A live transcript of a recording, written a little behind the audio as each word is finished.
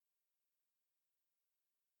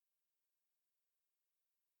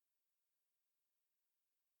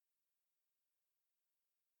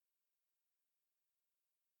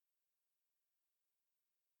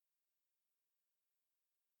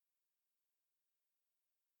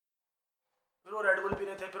फिर वो red bull P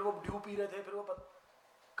रहे थे, फिर वो ड्यू पी रहे थे, फिर वो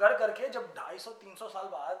कर करके जब 250-300 साल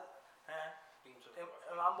बाद हैं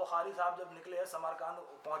इमाम बुखारी साहब जब निकले समरकांद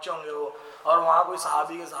पहुंचे होंगे वो, और वहाँ कोई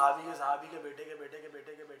सहाबी के बेटे के बेटे के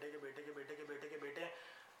बेटे के बेटे के बेटे के बेटे के बेटे के बेटे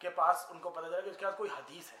के पास उनको पता चला कि उसके पास कोई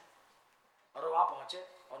हदीस है, और वहाँ पहुँचे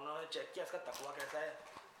और उन्होंने चेक किया इसका तकवा कैसा है,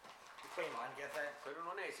 इसका ईमान कैसा है। फिर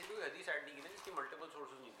उन्होंने ऐसी कोई हदीस ऐड नहीं की ना जिसकी मल्टीपल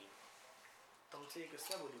सोर्सेज नहीं थी। तुमसे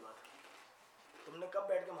किसने बोली बात? तुमने कब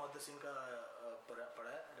बैठ के मुहद्दिसीन का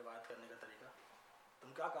पढ़ा है रिवायत करने का तरीका?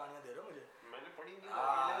 तुम क्या कहानियाँ दे रहे हो मुझे? मैंने पढ़ी नहीं, ए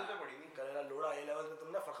लेवल पे पढ़ी नहीं। करेला लोड़ा ए लेवल पे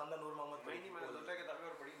तुमने फरखंदा नूर मोहम्मद नहीं, मैंने दूसरा किताबें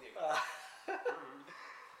और पढ़ी नहीं।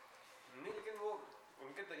 नहीं, लेकिन वो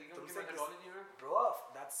उनके तरीके, उनकी मेथोडोलॉजी में ब्रो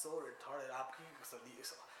दैट्स सो रिटार्डेड। आपकी सदी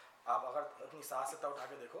आप अगर अपनी सांस से उठा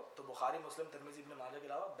के देखो तो बुखारी, मुस्लिम, तिरमिज़ी, इब्न माजा के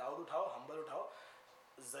अलावा दाऊद उठाओ, हम्बल उठाओ,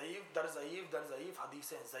 ज़ईफ़ दर ज़ईफ़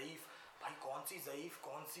हदीसें ज़ईफ़। भाई कौन सी ज़ईफ़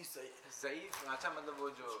कौन सी ज़ईफ़? अच्छा, मतलब वो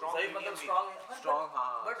जो ज़ईफ़ मतलब स्ट्रॉन्ग,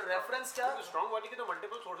 हाँ, बट रेफरेंस क्या? स्ट्रॉन्ग वाली के तो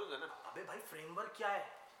मल्टीपल सोर्सेज है ना। अबे भाई फ्रेमवर्क क्या है?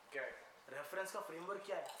 क्या है रेफरेंस का फ्रेमवर्क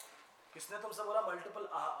क्या है? किसने तुमसे बोला मल्टीपल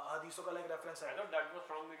हदीसों का लाइक रेफरेंस है? I thought that was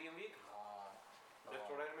strong medium weak, that's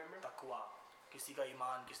what I remember. तकवा, किसी का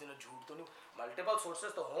ईमान, किसी ने झूठ तो नहीं, मल्टीपल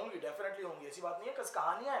सोर्सेज तो होंगी, डेफिनेटली होंगी, ऐसी बात नहीं है। कस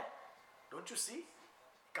कहानियां है, डोंट यू सी,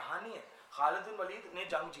 कहानी है। खालिद बिन वलीद ने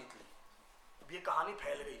जंग जीत ली, अब ये कहानी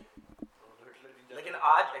फैल गई, लेकिन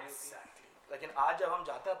आज जब हम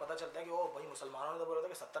जाते हैं पता चलता है कि ओ भाई मुसलमानों ने तो बोला था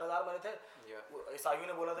कि 70,000 मरे थे, ईसाइयों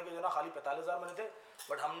ने बोला था कि जो ना खाली 45,000 मरे थे,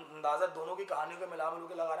 बट हम अंदाजा दोनों की कहानियों को मिला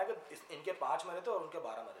के लगा रहे हैं कि इनके 5 मरे थे और उनके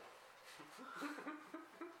 12 मरे थे।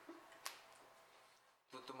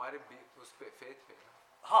 तो तुम्हारे उस पे फेथ पे,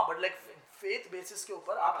 हाँ, बट लाइक फेथ बेसिस के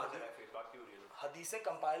ऊपर आप हदीसें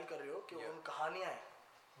कंपाइल कर रहे हो कि उन कहानियां हैं,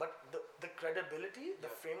 but the credibility, the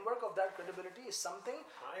framework of that credibility is something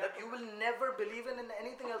that you will never believe in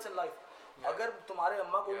anything else in life. अगर तुम्हारे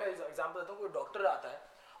अम्मा को, मैं एग्जांपल देता हूँ, कोई डॉक्टर आता है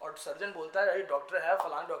और सर्जन बोलता है डॉक्टर है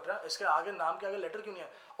फलाना डॉक्टर है, इसके आगे नाम के आगे लेटर क्यों नहीं है?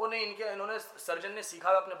 ओ नहीं, इन्होंने सर्जन ने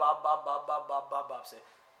सीखा अपने बाप से।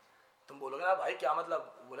 तुम बोलोगे ना भाई क्या मतलब?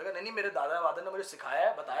 बोलेगा नहीं मेरे दादा वादा ने मुझे सिखाया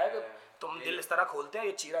है, बताया कि तुम दिल इस तरह खोलते हैं,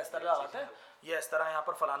 ये चीरा इस तरह लगाते हैं, ये इस तरह यहाँ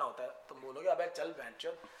पर फलाना होता है। तुम बोलोगे अबे चल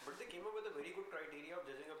बहनचोद। But they came up with a very good criteria of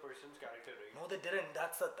judging a person's character, right? No, they didn't.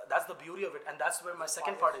 That's the beauty of it, and that's where my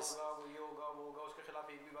second part is. वो ये होगा वो होगा, उसके खिलाफ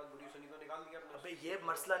एक भी बात बुरी सुनी तो निकाल दिया अपने। अबे ये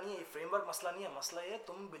मसला नहीं है, फ्रेमवर्क मसला नहीं है, मसला ये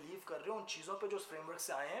तुम बिलीव कर रहे हो उन चीज़ों पे जो उस फ्रेमवर्क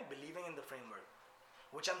से आए हैं, believing in the framework,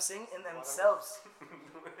 which I'm saying in themselves.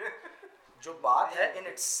 जो बात है in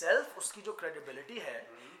itself, उसकी जो credibility है,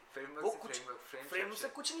 वो कुछ फ्रेम से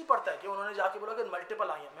कुछ नहीं पड़ता है कि उन्होंने जाके बोला कि मल्टीपल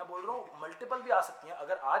आई हैं। मैं बोल रहा हूँ मल्टीपल भी आ सकती हैं।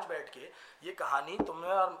 अगर आज बैठ के ये कहानी तुमने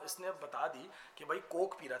और इसने बता दी कि भाई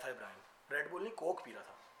कोक पी रहा था इब्राहिम, रेड बुल नहीं कोक पी रहा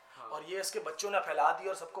था, हाँ। और ये इसके बच्चों ने फैला दी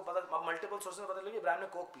और सबको पता, मल्टीपल सोर्सेज में पता लगा इब्राहिम ने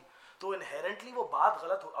कोक पी, तो इनहेरेंटली वो बात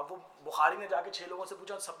गलत हो। अब वो बुखारी ने जाके 6 लोगों से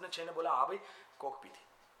पूछा, सबने 6 ने बोला हाँ भाई कोक पी थी,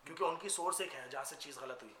 क्योंकि उनकी सोर्स एक है जहाँ से चीज़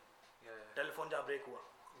गलत हुई, टेलीफोन जहाँ ब्रेक हुआ।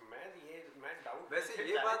 मैं डाउट, वैसे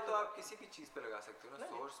ये बात तो आप किसी भी चीज़ पे लगा सकते हो ना,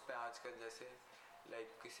 सोर्स पे। आजकल जैसे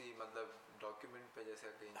लाइक किसी मतलब डॉक्यूमेंट पे जैसे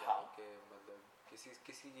कहीं जाके मतलब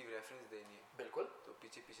किसी की रेफरेंस देनी है, बिल्कुल, तो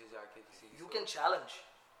पीछे जाके किसी you can challenge,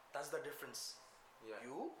 that's the difference.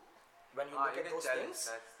 You when you look at those things,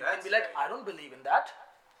 you can be like I don't believe in that,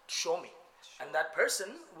 show me, and that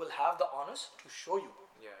person will have the honest to show you.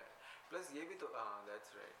 Plus ये भी तो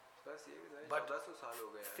that's right, plus ये भी 10 साल हो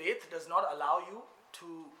गए। Faith does not allow you to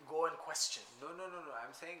go and question. No,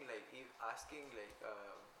 I'm saying like asking like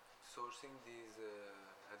sourcing these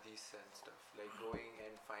hadiths and stuff, like going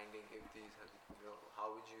and finding if these how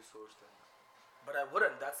would you source them? But I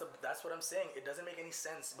wouldn't. That's what I'm saying. It doesn't make any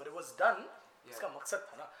sense. But it was done. इसका मकसद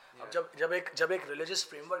था ना। अब जब एक religious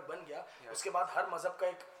framework बन गया, उसके बाद हर मजहब का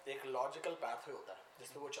एक logical pathway होता है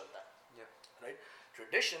जिस पे वो चलता है, right?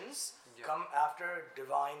 Traditions come after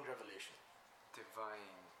divine revelation. Divine.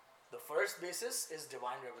 The first basis is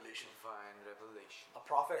divine revelation. Divine revelation. A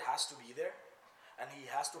prophet has to be there, and he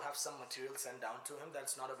has to have some material sent down to him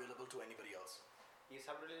that's not available to anybody else. ये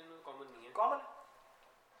सब religion में common नहीं है। Common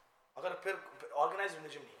अगर फिर organised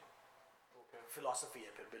religion नहीं है, philosophy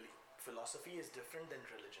है। फिर believe philosophy is different than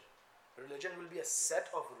religion. Religion will be a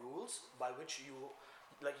set of rules by which you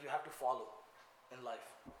have to follow in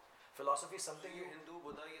life. Philosophy is something you Hindu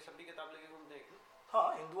Buddha ये सब भी किताब लेके घूमते हैं।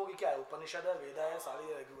 हाँ, हिंदुओं की क्या है, उपनिषद है, वेदा है,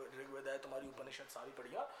 सारी ऋग्वेद है, तुम्हारी उपनिषद सारी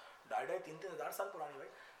पढ़िया, 2,500-3,000 साल पुरानी भाई।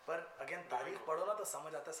 पर अगेन तारीख पढ़ो ना तो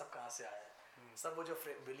समझ आता है सब कहाँ से आया है, सब वो जो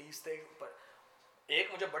बिलीव्स थे। पर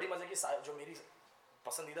एक मुझे बड़ी मजे की जो मेरी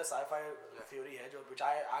पसंदीदा साइफाई थ्योरी है, जो which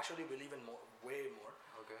I actually believe in way more,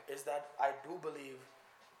 is that I do believe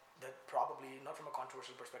that probably, not from a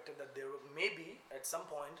controversial perspective, that there may be at some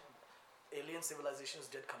point alien civilizations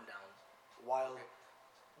did come down. while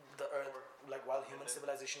the earth, like while human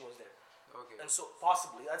civilization was there. Okay. And so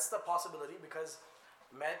possibly that's the possibility, because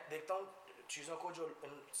मैं देखता हूँ चीज़ों को जो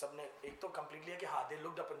इन सब ने एक तो completely है कि हाँ they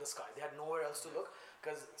looked up in the sky, they had nowhere else to look,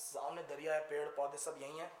 because सामने दरिया है, पेड़ पौधे सब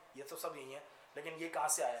यही हैं, ये तो सब यही हैं, लेकिन ये कहाँ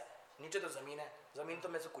से आया है? नीचे तो ज़मीन है, ज़मीन तो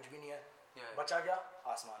में से कुछ भी नहीं है, बचा क्या?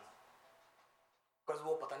 आसमान, because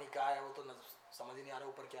वो पता नहीं क्या है, वो तो समझ ही नहीं आ रहा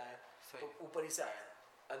ऊपर क्या है, तो ऊपर ही से आया है.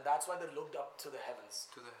 And that's why they looked up to the heavens.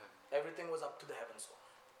 Everything was up to the heavens.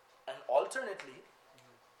 And alternately,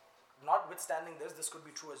 notwithstanding this could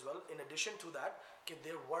be true as well. In addition to that,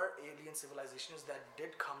 there were alien civilizations that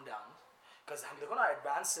did come down. Because हम देखो ना,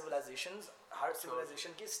 advanced civilizations, हर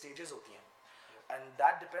civilization की stages होती हैं, and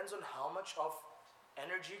that depends on how much of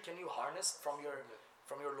energy can you harness from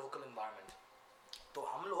your local environment. तो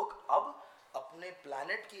हम लोग अब अपने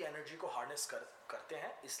planet की energy को harness करते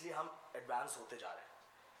हैं, इसलिए हम advance होते जा रहे हैं.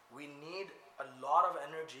 We need a lot of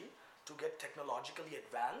energy to get technologically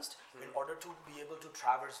advanced in order to be able to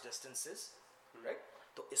traverse distances, right?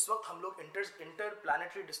 तो इस वक्त हम लोग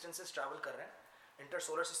interplanetary distances travel कर रहे हैं,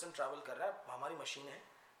 inter-solar system travel कर रहे हैं, हमारी मशीन है,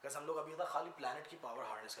 because हम लोग अभी तक खाली planet की power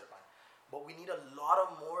harness कर पाएं. But we need a lot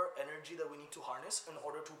of more energy that we need to harness in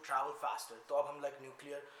order to travel faster. तो अब हम like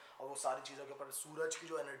nuclear और वो सारी चीज़ों के ऊपर सूरज की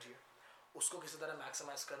जो energy है, उसको किसी तरह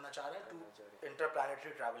maximize करना चाह रहे हैं to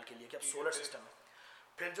interplanetary travel के लिए कि अब solar system है.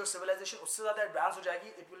 फिर जो civilization उससे ज़्यादा advance हो जाएगी,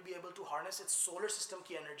 it will be able to harness its solar system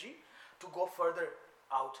की energy to go further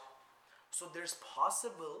out. So it's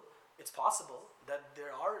possible that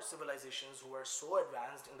there are civilizations who are so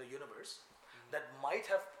advanced in the universe that might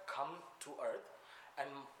have come to Earth and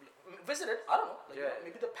visited, I don't know,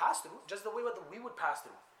 maybe they passed through, just the way that we would pass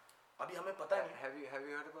through. अभी हमें पता नहीं. Have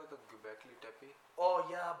you heard about the Göbekli Tepe? Oh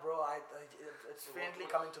yeah, bro, it's faintly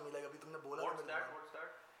coming to me. Like अभी तुमने बोला. What's that?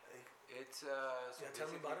 It's so tell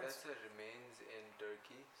me about it. that's a remains in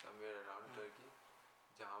Turkey, somewhere around Turkey,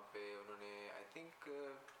 जहाँ पे उन्होंने I think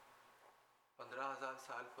 15,000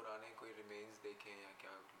 साल पुराने कोई remains देखे हैं या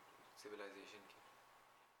क्या civilization की,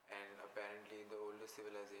 and apparently the oldest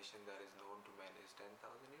civilization that is known to man is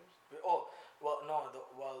 10,000 years. Oh well, no,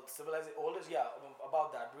 civilization oldest, yeah,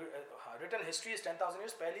 about that. Written history is 10,000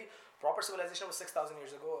 years. पहली proper civilization was 6,000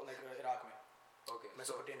 years ago, like Iraq में. Okay.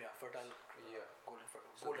 Mesopotamia, fertile. Yeah. Golden.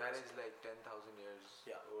 So that is like 10,000 years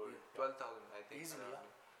old, 12,000 I think. Easily,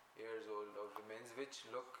 years old of remains which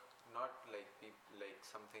look not like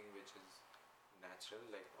something which is natural,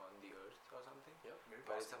 like on the earth or something. Yeah, very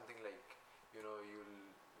but possible. it's something like,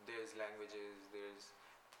 there's languages,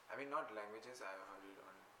 I mean not languages, I've heard it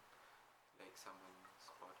on like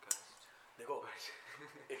someone's podcast. देखो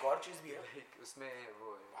एक और चीज़ भी है, like उसमें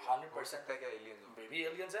वो 100% क्या aliens हो, baby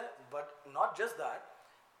aliens है, but not just that.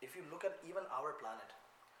 If you look at even our planet,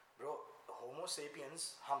 bro, Homo sapiens,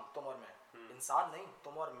 हम तुम और मैं, इंसान नहीं,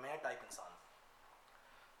 तुम और मैं टाइप इंसान,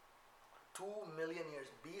 2 million years,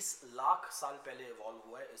 20 लाख साल पहले evolve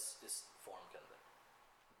हुआ है इस फॉर्म के अंदर.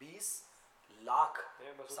 20 लाख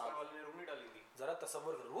साल वाले ने रूह नहीं डाली थी. जरा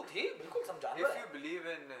तसव्वुर करो, रूह थी बिल्कुल, हम जानवर हैं. if you believe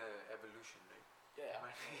in evolution, right? Yeah.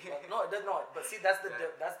 But no, it does not. But see, that's the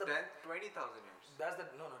 20,000 years. That's the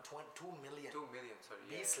 2 million. 2 million, sorry.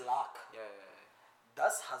 20 lakh. Yeah.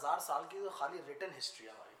 10,000 साल की तो खाली written history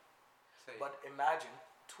है हमारी. Same. But imagine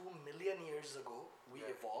 2 million years ago we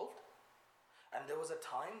evolved, and there was a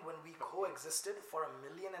time when we coexisted for 1.5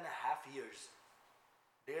 million years.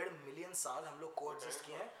 1.5 million साल हम लोग coexist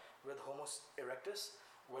किए हैं with Homo erectus,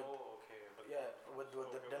 with with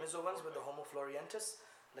the Denisovans, with the Homo floresiensis.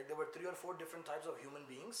 Like there were 3 or 4 different types of human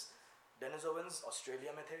beings. Denisovans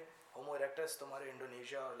Australia में थे, Homo erectus तुम्हारे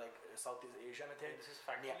Indonesia और like Southeast Asia में थे. This is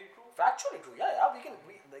factually true. Factually true, yeah.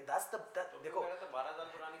 We like that's the देखो 12 साल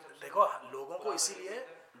पुरानी सबसे. देखो लोगों को इसीलिए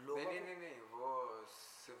नहीं वो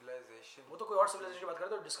civilization, वो तो कोई और civilization की बात कर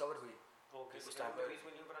रहे तो discover हुई. Okay. उस टाइम पे 20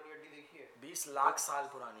 मिलियन पुरानी हड्डी देखी है. 20 लाख साल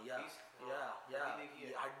पुरानी,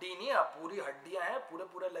 हड्डी नहीं है, पूरी हड्डियां हैं,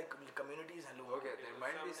 पूरे like communities हैं लोगों. Okay, there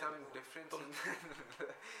might be some difference in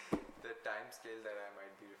the time scale that I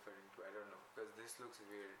might be referring to. I don't know, because this looks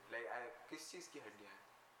weird. Like किस चीज की हड्डियां हैं?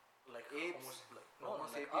 Like apes, Homo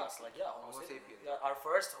like sapiens. us, Like Homo sapiens. Yeah, our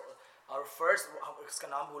first इसका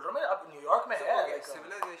नाम भूल रहा हूँ मैं, अब न्यूयॉर्क में है. Okay,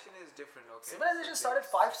 civilization is different. Okay. Civilization started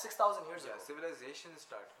 5,000-6,000 years ago. Yeah, civilization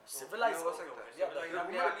started. Civilized. हो सकता है. Yeah,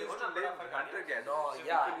 People used to live hunter gatherers. No, So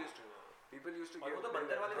yeah. People used to और वो give तो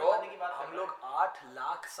बंदर वाले Bro, जमाने की बात हम कर लोग 8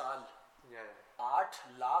 लाख साल, Yeah. 8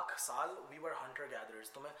 लाख साल we were hunter gatherers.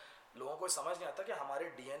 तुम्हें लोगों को समझ नहीं आता कि हमारे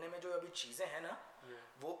डीएनए में जो अभी चीजें हैं ना,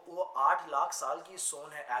 वो 8 लाख साल की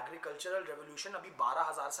सोन है. एग्रीकल्चरल रेवोल्यूशन अभी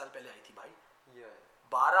 12,000 साल पहले आई थी भाई. Yeah.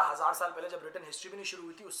 12,000 साल पहले जब रिटन हिस्ट्री भी नहीं शुरू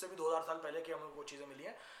हुई थी, उससे भी 2,000 साल पहले की हमें वो चीज़ें मिली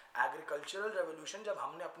हैं. एग्रीकल्चरल रेवोल्यूशन जब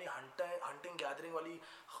हमने अपनी हंटिंग गैदरिंग वाली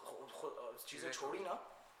चीज़ें छोड़ी ना.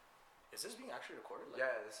 Is this being actually recorded?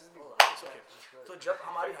 Yeah, this is being it's okay. तो जब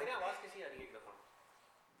हमारी मेरी आवाज़ कैसी आ रही है एक दफ़ा?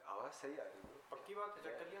 आवाज़ सही आ रही है. पक्की बात है,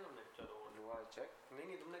 चेक कर लिया तुमने? चलो. You want to check?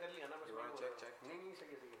 नहीं तुमने कर लिया ना. You want to check? नहीं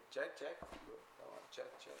सही है. Check. Come on, check.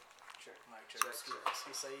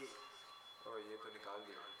 इसकी सही. Oh, ये तो निकाल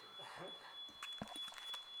दिया मैंने.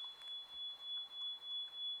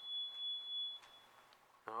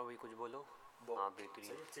 हाँ भाई कुछ बोलो. हाँ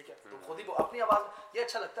बेहतरीन. ठीक है. तो खुद ही अपनी आवाज़, ये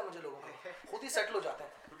अच्छा लगता है मुझे लोगों को. खुद ही सेटल हो जाते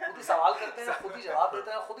हैं, खुद ही सवाल करते हैं, खुद ही जवाब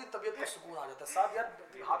देते हैं, खुद ही तबीयत को सुकून आ जाता है. साहब यार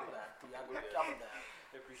हाथ मिलाया तू यार, क्या बंदा है.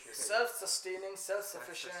 Self sustaining, self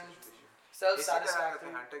sufficient, self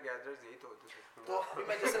satisfactory. Hunter gatherers यही तो होते हैं. तो अभी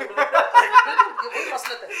मैं जैसे बिल्कुल ये वही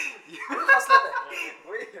मसलत है.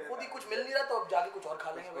 खुद ही कुछ मिल नहीं रहा तो अब जाके कुछ और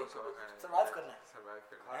खा लेंगे भाई. सर्वाइव करना है.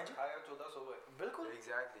 खाया 14 सो गए. बिल्कुल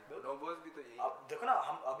एग्जैक्टली. नोबोस भी तो यही. अब देखो ना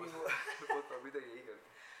हम अभी वो तो अभी तक यही करते.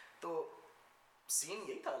 तो सीन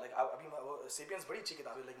यही था. लाइक अभी वो सेपियंस बड़ी अच्छी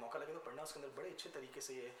किताब है. लाइक मौका लगे तो पढ़ना. उसके अंदर बड़े अच्छे तरीके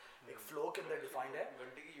से ये एक फ्लो के अंदर डिफाइंड है.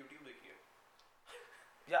 घंटे की YouTube देखी है.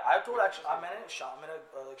 या आई टोल्ड एक्चुअली मैंने शान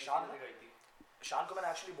को मैंने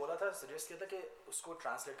एक्चुअली बोला था, सजेस्ट किया था कि उसको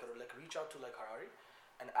ट्रांसलेट करो. Like reach out to like Harari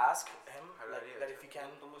and ask him like that if he can.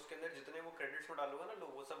 तुम उसके अंदर जितने वो क्रेडिट्स में डालोगे ना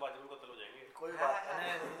लोग, वो सब वाजिब को कत्ल हो जाएंगे. कोई बात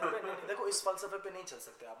नहीं. देखो इस फलसफे पे नहीं चल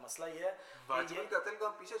सकते आप. मसला ये है वाजिब कत्ल को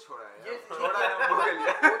हम पीछे छोड़ा है. ये छोड़ा है हम भूल गए.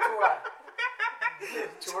 वो छोड़ा है.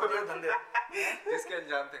 छोड़ दिए धंधे जिसके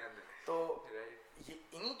अंजाम थे गंदे. तो ये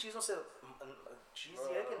इन्हीं चीज़ों से चीज़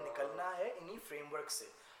ये है कि निकलना है इन्हीं फ्रेमवर्क से.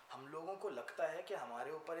 हम लोगों को लगता है कि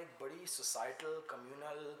हमारे ऊपर एक बड़ी सोसाइटल,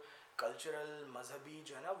 कम्युनल, कल्चरल, मजहबी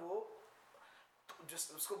जो है ना वो जिस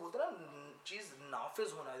उसको बोलते हैं ना चीज़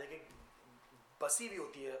नाफिज होना है. देखिए बसी भी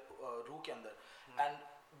होती है रूह के अंदर. एंड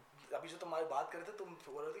अभी जो तुम्हारी बात कर रहे थे, तुम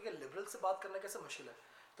बोल रहे थे कि लिबरल से बात करना कैसे मुश्किल है.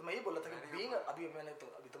 तो मैं ये बोल रहा था कि बीइंग अभी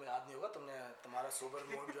तुम्हें याद नहीं होगा. तुमने तुम्हारा सोबर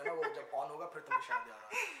मोड जो है ना वो जब ऑन होगा फिर तुम्हें शायद याद आएगा.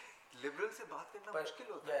 लिबरल से बात करना मुश्किल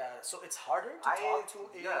होता है. Yeah, so it's harder to talk to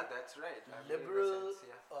a that's right. liberal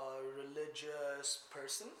religious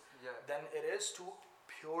person than it is to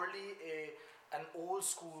purely an old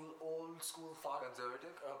school thought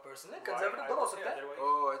conservative person. Conservative दोनों हो सकता है.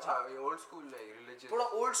 Oh अच्छा, ये old school like religious. थोड़ा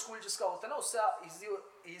old school जिसका होता है ना उससे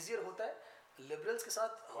easier होता है. Liberals के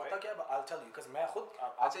साथ होता क्या है I'll tell you because मैं खुद.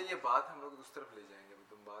 अच्छा ये बात हम लोग उस तरफ ले जाएंगे. अभी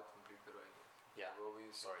तुम बात कंप्लीट करवाएंगे. Yeah. वो भी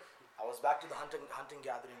sorry. I was back to the hunting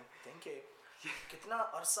gathering thing के कितना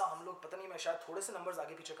अरसा हम लोग पता नहीं, मैं शायद थोड़े से नंबर्स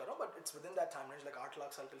आगे पीछे कर रहा हूँ but it's within that time range. like 8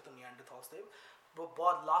 lakh साल पहले तो निएंडरथॉल्स थे. वो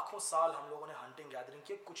बहुत लाखों साल हम लोगों ने हंटिंग गैदरिंग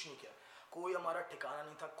किया, कुछ नहीं किया. कोई हमारा ठिकाना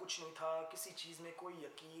नहीं था, कुछ नहीं था, किसी चीज़ में कोई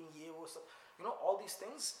यकीन ये वो सब. you know all these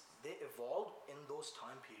things they evolved in those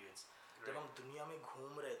time periods. जब हम दुनिया में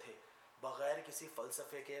घूम रहे थे बगैर किसी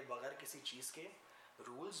फ़लसफ़े के, बगैर किसी चीज़ के.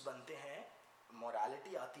 रूल्स बनते हैं,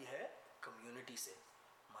 मोरालिटी आती है कम्युनिटी से,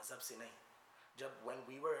 मज़हब से नहीं. जब when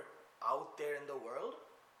we were out there in the world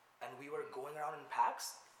and we were going around in packs,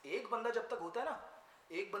 एक बंदा जब तक होता है ना,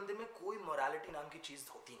 एक बंदे में कोई मोरालिटी नाम की चीज़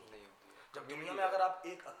होती नहीं. जब दुनिया में अगर आप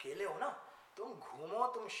एक अकेले हो ना, तुम घूमो,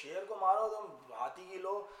 तुम शेर को मारो, तुम हाथी की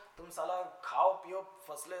लो, तुम साला खाओ पियो,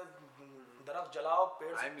 फसलें दरख्त जलाओ,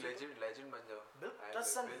 पेड़. I'm legend बन जाओ.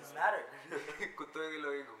 Doesn't matter. कुत्तों के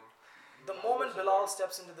लोग ही घूमो. The moment Bilal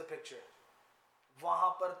steps into the picture, वहाँ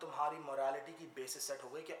पर तुम्हारी मोरालिटी की बेसिस सेट हो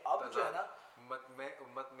गई कि अब जो है ना उम्मत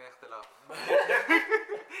में इख्तिलाफ.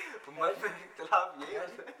 उम्मत में इख्तिलाफ यही है.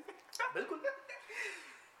 बिल्कुल.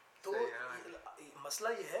 तो मसला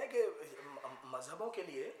ये है कि मजहबों के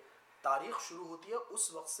लिए तारीख़ शुरू होती है उस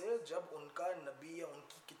वक्त से जब उनका नबी या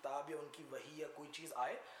उनकी किताब या उनकी वही या कोई चीज़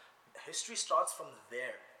आए. History starts from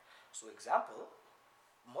there. So example,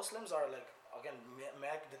 Muslims are like again,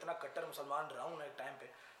 मैं जितना कट्टर मुसलमान रहा हूँ ना एक टाइम पे,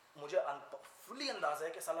 मुझे फुली अंदाज़ा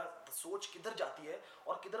है कि साला सोच किधर जाती है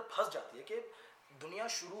और किधर फंस जाती है. कि दुनिया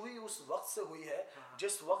शुरू हुई उस वक्त से हुई है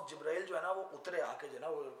जिस वक्त जिब्राइल जो है ना वो उतरे आके जो है ना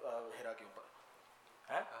वो हिरा के ऊपर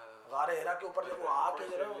हैं, गारे हिरा के ऊपर जब वो आके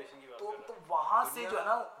जो है तो वहाँ से जो है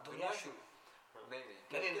ना दुनिया शुरू. नहीं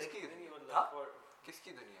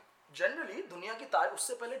किसकी दुनिया? जनरली दुनिया की तारीख.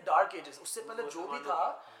 उससे पहले डार्क एजेस, उससे पहले जो भी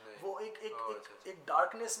था वो एक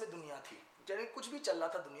डार्कनेस में दुनिया थी. जैसे कुछ भी चल रहा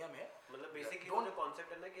था दुनिया में. मतलब बेसिकली वो जो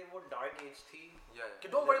कांसेप्ट है ना कि वो डार्क एज थी. कि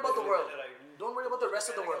don't worry about the world, don't worry about the rest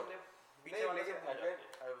of the world. पीछे वाले से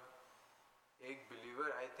एक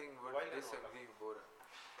believer I think would disagree हो रहा.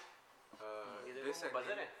 ये जो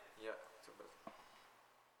बजर है या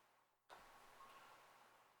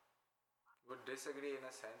would disagree in a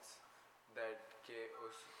sense that कि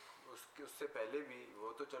उससे पहले भी वो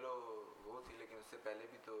तो चलो वो थी, लेकिन उससे पहले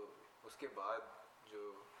भी तो उसके बाद जो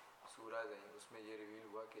सूरज हैं उसमें ये रिवील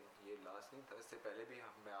हुआ कि ये लास्ट नहीं था, इससे पहले भी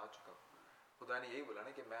मैं आ चुका हूँ। खुदा ने यही बोला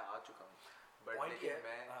ना कि मैं आ चुका हूँ, बट लेकिन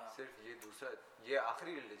मैं सिर्फ ये दूसरा, ये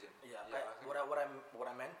आखिरी religion. what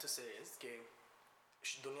I meant to say is कि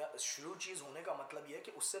दुनिया शुरू चीज होने का मतलब ये है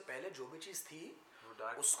कि उससे पहले जो भी चीज थी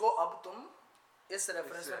उसको अब तुम इस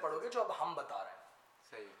रेफरेंस में पढ़ोगे जो अब हम बता रहे हैं।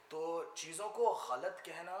 सही। तो चीज़ों को गलत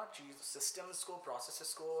कहना, सिस्टम्स को,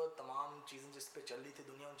 प्रोसेसेस को, तमाम चीज़ें जिस पे चल रही थी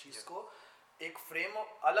दुनिया, उन चीज़ को एक फ्रेम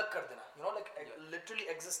अलग कर देना, you know like literally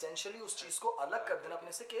existentially उस चीज़ को अलग कर देना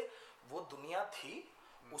अपने से कि वो दुनिया थी,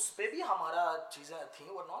 उस पे भी हमारा चीज़ें थी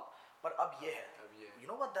और नॉट, पर अब ये है। You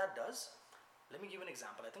know what that does? Let me give an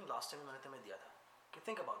example. I think last time मैंने तुम्हें दिया था कि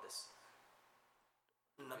थिंक अबाउट दिस।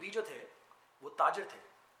 नबी जो थे वो ताजिर थे,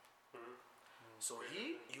 so he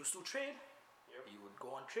used to trade, he would go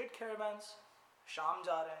on trade caravans, शाम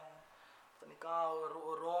जा रहे हैं, पता नहीं कहाँ,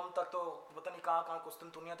 रोम तक तो पता नहीं कहाँ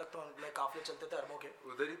कुस्तुनतुनिया तक तो काफिले चलते थे अरबों के,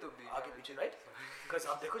 उधर ही तो भी आगे पीछे, राइट? बिकॉज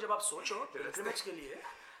आप देखो जब आप सोचो पिलग्रिमेज के लिए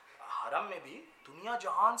हरम में भी दुनिया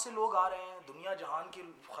जहान से लोग आ रहे हैं, दुनिया जहान की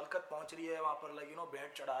खलकत पहुंच रही है वहाँ पर, लाइक यू नो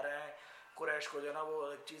भेंट चढ़ा रहे हैं कुरैश को, जो ना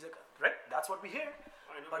वो चीज़ें, right? That's what we hear.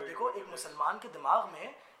 पर देखो एक मुसलमान के दिमाग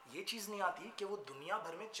में ये चीज़ नहीं आती कि वो दुनिया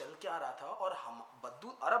भर में चल के आ रहा था और हम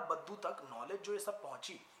अरब बद्दू तक नॉलेज जो ये सब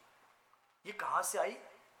पहुंची, ये कहाँ से आई,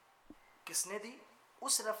 किसने दी,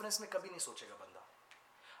 उस रेफरेंस में कभी नहीं सोचेगा बंदा।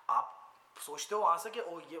 आप सोचते हो वहाँ से कि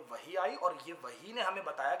ओ ये वही आई और ये वही ने हमें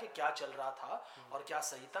बताया कि क्या चल रहा था और क्या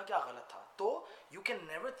सही था क्या गलत था। तो you can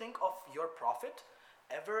never think of your prophet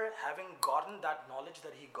ever having gotten that knowledge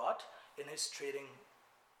that he got in his trading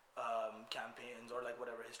campaigns और like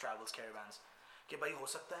whatever his travels caravans, कि भाई हो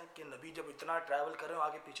सकता है कि नबी जब इतना ट्रैवल कर रहे हो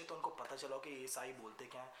आगे पीछे तो उनको पता चला कि ईसाई बोलते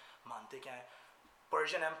क्या हैं, मानते क्या हैं।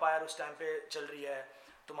 पर्शियन एम्पायर उस टाइम पे चल रही है,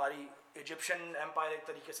 तुम्हारी इजिप्शियन एम्पायर एक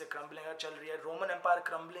तरीके से क्रम्बलिंग है, चल रही है, रोमन एम्पायर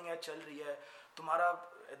क्रम्बलिंग है, चल रही है। तुम्हारा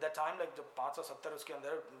एट दैट टाइम लाइक जब 570 उसके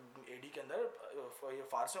अंदर एडी के अंदर ये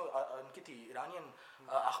फारसियों उनकी थी, ईरानियन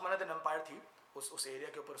अहमनियन एम्पायर थी, उस एरिया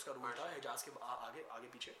के ऊपर उसका रूल था, हिजाज के आगे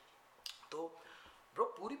पीछे। तो ब्रो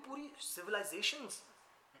पूरी सिविलाइजेशंस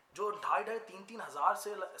जो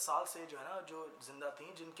 2,500-3,000 साल से जो है ना जो जिंदा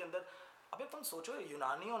थी, जिनके अंदर अबे तुम सोचो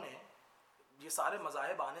यूनानियों ने ये सारे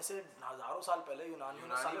मज़ाहिब आने से हज़ारों साल पहले यूनानियों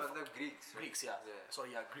ने सारे मतलब ग्रीक्स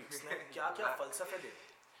ने क्या फ़लसफ़े दे,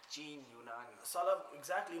 चीन, यूनान, साला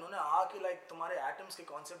एग्जैक्टली इन्होंने आके लाइक तुम्हारे एटम्स के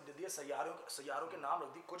कॉन्सेप्ट दे दिए, सैयारों के नाम रख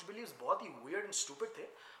दिए। कुछ बिलीव्स बहुत ही वियर्ड एंड स्टूपिड थे,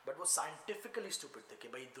 बट वो साइंटिफिकली स्टूपिड थे कि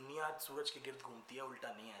भाई दुनिया सूरज के गिर्द घूमती है,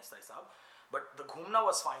 उल्टा नहीं है ऐसा हिसाब। बट द घूमना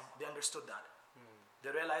was fine, they understood that,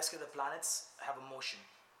 they realize that the planets have a motion,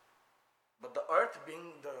 but the earth being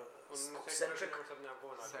the centric,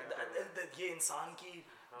 ये इंसान की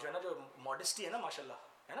जो है ना जो मॉडेस्टी है ना, माशाल्लाह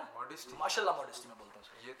है ना, माशाल्लाह मॉडेस्टी मैं बोलता हूँ,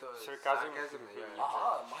 ये तो sarcasm है।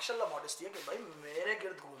 हाँ माशाल्लाह मॉडेस्टी है कि भाई मेरे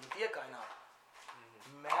गिर्द घूमती है कायनात,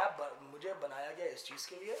 मुझे बनाया गया इस चीज़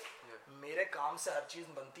के लिए, मेरे काम से हर चीज़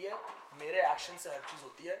बनती है, मेरे एक्शन से हर चीज़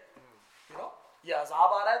होती है, यू नो। ये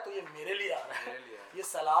अजाब आ रहा है तो ये मेरे लिए आ रहा है, ये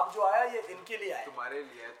सैलाब जो आया ये इनके लिए आया, तुम्हारे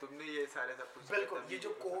लिए है, तुमने ये सारे सब कुछ बिल्कुल। ये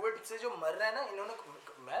जो कोविड से जो मर रहे हैं ना इन्होंने,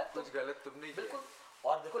 मैं कुछ गलत तुमने किया बिल्कुल।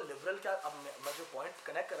 और देखो लिबरल क्या, अब मैं जो पॉइंट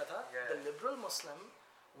कनेक्ट कर रहा था, the liberal Muslim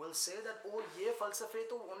will say that oh ये फलसफे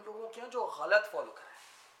तो उन लोगों के हैं जो गलत फॉलो कर रहे हैं।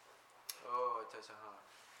 ओह अच्छा हाँ,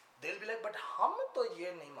 they will be like but हम तो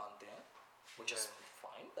ये नहीं मानते हैं, which is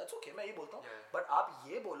fine, that's okay, मैं ये बोलता हूँ। बट आप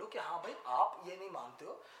ये बोलो कि हाँ भाई आप ये नहीं मानते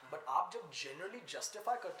हो, बट आप जब जनरली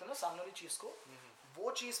जस्टिफाई करते हो ना सामने वाली चीज़ को,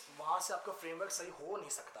 वो चीज़ वहाँ से आपका फ्रेमवर्क सही हो नहीं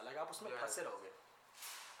सकता, लाइक आप उसमें फंसे रहोगे।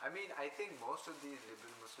 I mean, I think most of these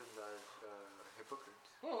liberal Muslims are hypocrites.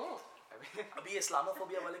 I mean, अभी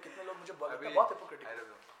इस्लामोफोबिया वाले कितने लोग मुझे बोलते हैं बहुत hypocritic I don't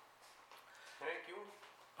know. है क्यों?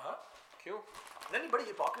 हाँ क्यों? नहीं बड़ी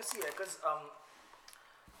hypocrisy है, because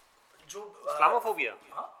जो Islamophobia?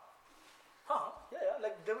 हाँ,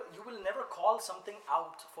 like you will never call something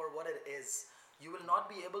out for what it is. You will not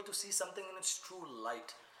be able to see something in its true light.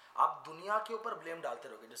 आप दुनिया के ऊपर ब्लेम डालते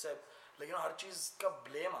रहोगे, जैसे लेकिन हर चीज़ का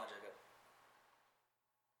ब्लेम आ जाएगा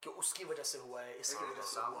कि उसकी वजह से हुआ है, इसकी वजह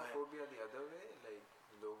से हुआ है। Islamophobia the other way, like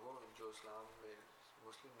लोगों जो इस्लाम में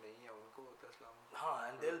मुस्लिम नहीं है उनको होता है इस्लाम। हाँ,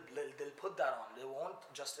 and they'll put that on. They won't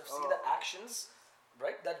just see the actions,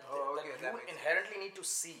 right? That you inherently need to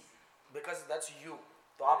see because that's you.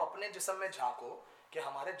 तो आप अपने जिस्म में झांको कि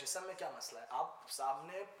हमारे जिस्म में क्या मसला है, आप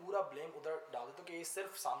सामने पूरा ब्लेम उधर डाल देते हो कि ये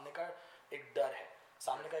सिर्फ सामने का एक डर है,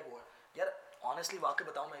 सामने का एक वो है। यार ऑनेस्टली वाकई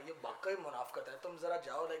बताऊँ मैं, ये वाकई मुनाफिकत है। तुम ज़रा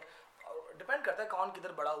जाओ, लाइक डिपेंड करता है कौन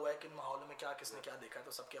किधर बड़ा हुआ है, किन माहौल में क्या किसने क्या देखा है,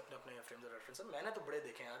 तो सबके अपने अपने फ्रेम्स और रेफरेंस हैं। मैंने तो बड़े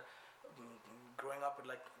देखे यार, ग्रोइंग अप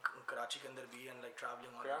लाइक कराची के अंदर भी and like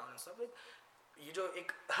travelling on and सब। ये जो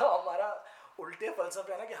एक हमारा उल्टे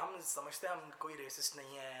फलसफे है ना कि हम समझते हैं हम कोई रेसिस्ट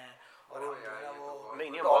नहीं है और हम जो है ना वो नहीं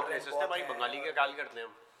हम बहुत रेसिस्ट है भाई, बंगाली का काल करते हैं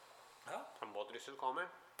हम। हाँ हम बहुत रेसिस्ट कौम है।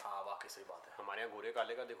 हाँ वाकई सही बात है। हमारे यहाँ गोरे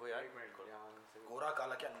काले का देखो यार, गोरा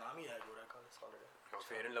काला क्या नाम ही है गोरा काला,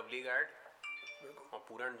 फेयर एंड लवली का ऐड और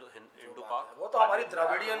पूरा इंडो पाक। वो तो हमारी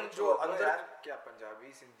द्रविडियन जो अंदर क्या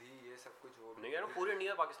पंजाबी सिंधी ये सब कुछ वो नहीं यार पूरे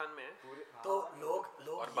इंडिया पाकिस्तान में है पूरे। तो लोग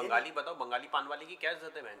और बंगाली बताओ, बंगाली पान वाली की क्या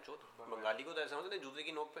इज्जत है बहनचोद, बंगाली को तो ऐसा होता है जूते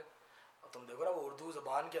की नोक पे। तुम देखो ना वो उर्दू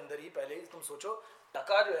जबान के अंदर ही पहले ही तुम सोचो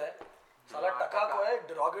टका जो है साला टका को है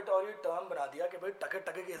डिरोगेटरी टर्म बना दिया कि भाई टके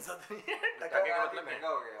टके की इज्जत नहीं है, टका का मतलब महंगा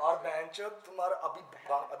हो गया। और बहनचोद तुम्हारा अभी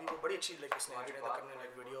वो बड़ी अच्छी लाइक उसने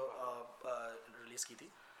लाइक वीडियो रिलीज की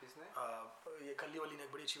थी। किसने? ये खल्ली वाली ने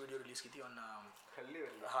एक बड़ी अच्छी वीडियो रिलीज की थी ऑन खल्ली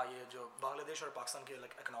वाली। हाँ ये जो बांग्लादेश और पाकिस्तान के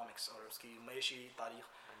लाइक इकोनॉमिक्स और उसकी मईशी तारीख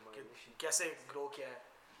कि कैसे ग्रो किया है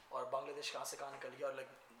और बांग्लादेश कहाँ से कहाँ निकल गया और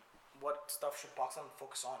like what stuff should Pakistan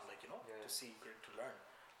focus on, like, you know, to see, to learn.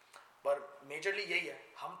 पर मेजरली यही है,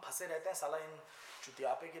 हम फंसे रहते हैं साला इन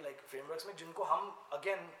चुतियापे के लाइक फ्रेमवर्क्स में जिनको हम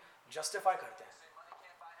अगेन जस्टिफाई करते हैं.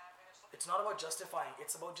 It's not about justifying,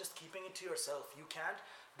 it's about just keeping it to yourself. You can't,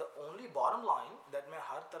 the only bottom line that मैं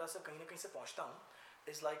हर तरह से कहीं ना कहीं से पहुंचता हूँ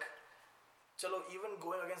is like, चलो even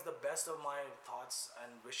going against the best of my thoughts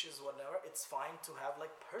and wishes whatever, it's fine to have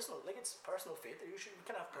like personal, like it's personal faith. You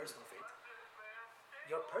can have personal faith.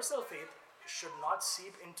 Your personal faith should not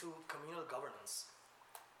seep into communal governance.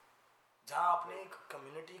 जहाँ आपने एक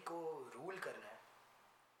community को rule करना है,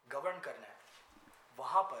 govern करना है,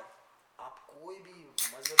 वहाँ पर आप कोई भी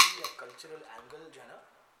मजहबी या कल्चरल एंगल जो है ना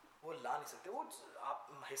वो ला नहीं सकते. वो आप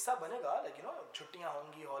हिस्सा बनेगा, लाइक यू नो छुट्टियाँ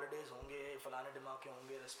होंगी, हॉलीडेज होंगे, फलाने दिमाग के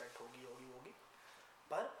होंगे, रिस्पेक्ट होगी,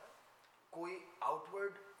 पर कोई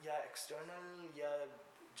आउटवर्ड या एक्सटर्नल या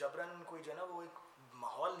जबरन कोई जो है ना वो एक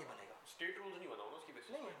माहौल नहीं बनेगा. स्टेट रूल्स नहीं बनाओ ना उसकी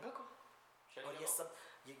बेसिस नहीं बिल्कुल. और ये सब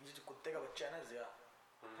ये जो कुत्ते का बच्चा है ना जिया,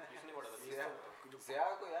 किसने बोला था ज़िया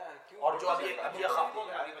को यार क्यों? और जो अभी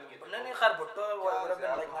नहीं खैर भुट्टो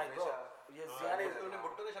लाइक माय ब्रो, ये ज़िया ने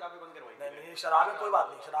भुट्टो ने शराबें बंद करवाई. नहीं शराबें कोई बात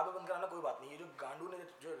नहीं, शराबें बंद कराना कोई बात नहीं. ये जो गांडू ने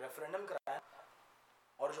जो रेफरेंडम कराया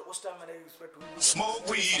और जो उस टाइम मैंने इस पे tweet Smoke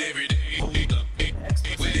weed every day.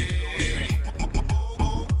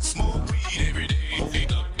 Smoke weed every day.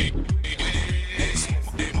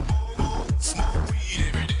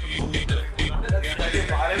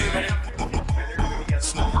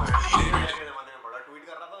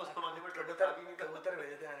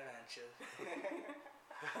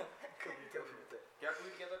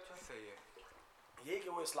 ये कि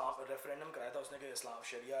वो इस्लाम रेफरेंडम कराया था उसने कि इस्लाम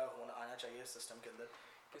शरिया होना आना चाहिए सिस्टम के अंदर.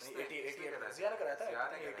 88 ज़िया ने कराया था,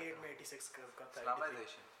 88 में 86 का था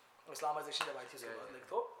इस्लामाइजेशन जब आई थी उसके बाद. लाइक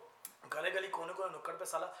तो गली गली कोने कोने नुक्कड़ पे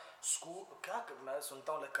साला स्कूल क्या मैं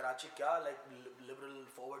सुनता हूँ लाइक कराची क्या लाइक लिबरल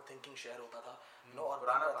फॉरवर्ड थिंकिंग शहर होता था, यू नो, और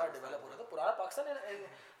बना रहा था, डेवलप हो रहा था पुराना पाकिस्तान.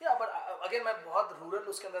 या बट अगेन मैं बहुत रूरल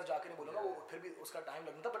उसके अंदर जाके नहीं बोलूँगा, वो फिर भी उसका टाइम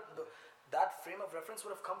लगता था. But that frame of reference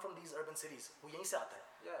would have come from these urban cities. वो यहीं से आता है.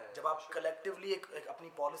 जब आप कलेक्टिवली एक अपनी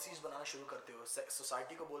पॉलिसीज बनाना शुरू करते हो,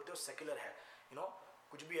 सोसाइटी को बोलते हो सेक्युलर है, यू नो,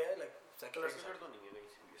 कुछ भी है लाइक सेक्युलर तो नहीं है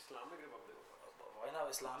कहीं. इस्लामिक रिपब्लिक वही ना,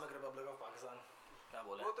 इस्लामिक रिपब्लिक ऑफ पाकिस्तान क्या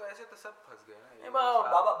बोले. वो तो ऐसे तो सब फंस गए ना.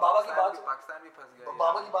 बाबा की बात, पाकिस्तान भी फंस गया.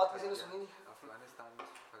 बाबा की बात किसी ने सुनी नहीं. अफगानिस्तान भी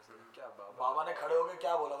फंस गया. क्या बाबा ने खड़े होके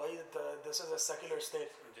क्या बोला भाई, this is a secular state,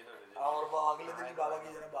 और वो अगले दिन ही बाबा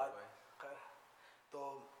की जरा बात कर.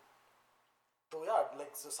 तो यार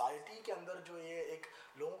लाइक सोसाइटी के अंदर जो ये एक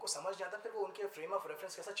लोगों को समझ नहीं आता, फिर वो उनके फ्रेम ऑफ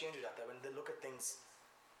रेफरेंस कैसा चेंज हो जाता है when they look at things.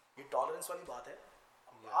 ये टॉलरेंस वाली बात है.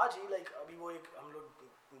 आज ही लाइक अभी वो एक हम लोग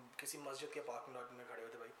किसी मस्जिद के पार्किंग लॉट में खड़े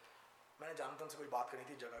हुए थे भाई, मैंने जानता उनसे कोई बात करनी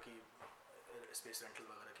थी जगह की, स्पेस रेंटल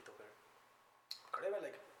वगैरह की. तो फिर खड़े हुए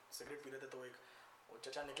लाइक सिगरेट पी रहे थे, तो एक वो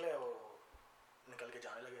चचा निकले, वो निकल के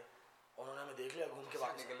जाने लगे. उन्होंने हमें देख लिया घूम के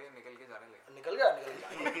बाद निकल के जाने लगे. निकल गया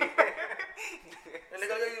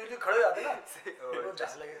खड़े हो जाते ना, वो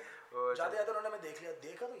जाने लगे. जाते जाते उन्होंने हमें देख लिया,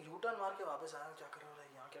 देखा तो यू टर्न मार के वापस आया. क्या कर रहे हो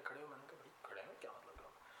यहाँ, क्या खड़े हो? मैंने कहा भाई खड़े हैं क्या मतलब,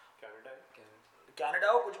 कनाडा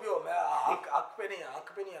हो कुछ भी हो, मैं हक पे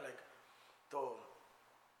नहीं है लाइक. तो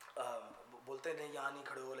बोलते नहीं यहाँ नहीं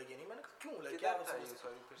खड़े हो, लेकिन नहीं. मैंने कहा क्यों लाइक क्या,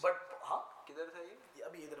 बट हाँ किधर था ये?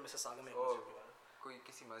 अभी इधर में से सागर में कोई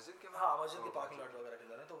किसी मस्जिद के, हाँ मस्जिद के पार्किंग लॉट वगैरह के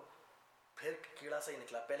अंदर है. तो फिर कीड़ा सही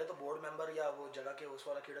निकला. पहले तो बोर्ड मेंबर या वो जगह के उस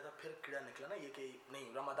वाला कीड़ा था, फिर कीड़ा निकला ना ये कि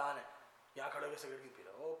नहीं रमदान है, यहाँ खड़े होकर सिगरेट की पी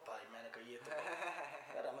रहा. ओ भाई मैंने कहा ये तो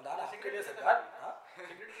रमदान आपके लिए सरकार.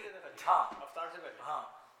 हाँ अफ्तार से पहले. हाँ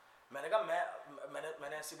मैंने कहा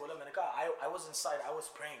मैंने ऐसे बोला, मैंने कहा I was inside, I was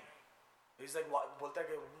praying. He is like बोलता है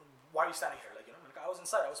कि why you standing here, like you know. मैंने कहा I was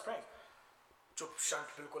inside, I was praying. चुप शंट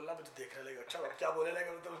बिल्कुल ना, मुझे देखने लगा. अच्छा क्या बोलने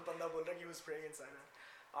लगा, तो बंदा बोल रहा है कि he was praying inside,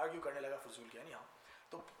 argue करने लगा फजूल किया नहीं. हाँ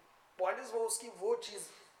तो पॉइंट इज वो उसकी वो चीज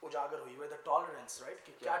उजागर हुई विद द टॉलरेंस, राइट,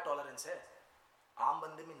 कि क्या टॉलरेंस है आम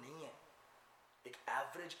बंदे में नहीं है। एक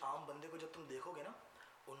एवरेज आम बंदे को जब तुम देखोगे ना,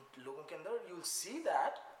 उन लोगों के अंदर you will see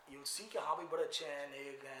that, you will see कि हाँ भाई बड़े अच्छे हैं,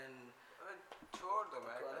 नेक हैं। छोड़ दो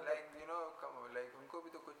मैं, लाइक यू नो, लाइक उनको भी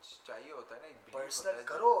तो कुछ चाहिए होता है ना, एक पर्सनल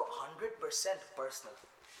करो, 100% पर्सनल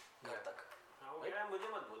घर तक। मुझे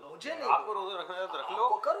मत बोलो, मुझे नहीं, आपको रोज रखना है तो रख लो,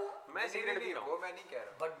 करो। मैं सिगरेट पी रहा हूँ, वो मैं नहीं कह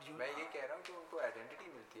रहा, बट मैं ये कह रहा हूँ कि उनको आइडेंटिटी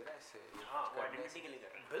मिलती है ना इससे। हाँ वो आइडेंटिटी के लिए कर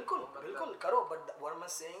रहे हैं, बिल्कुल बिल्कुल करो, but what I am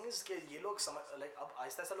saying is कि ये लोग समझ, लाइक अब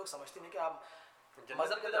आहिस्ता आहिस्ता लोग समझते नहीं कि आप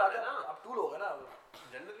मजहब के अंदर आ गए ना, आप टूल हो गए ना,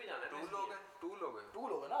 जन्नत भी जाना है, टूल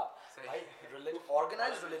हो गए ना आप भाई।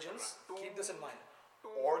 Organised religions, keep this in mind,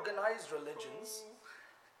 organised religions,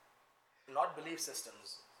 not belief systems,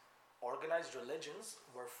 organized religions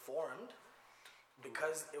were formed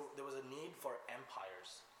because there was a need for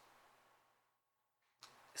empires,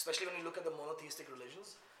 especially when you look at the monotheistic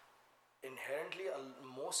religions. Inherently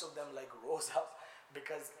most of them like rose up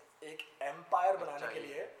because एक empire बनाने के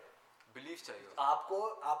लिए belief चाहिए,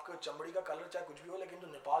 आपको चमड़ी का colour चाहे कुछ भी हो, लेकिन जो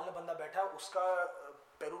नेपाल में बंदा बैठा है उसका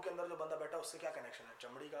पेरू के अंदर जो बंदा बैठा है उससे क्या कनेक्शन है,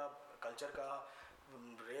 चमड़ी का, कल्चर का,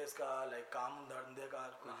 रेस का, लाइक काम धंधे का,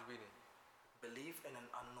 कुछ भी नहीं। belief in an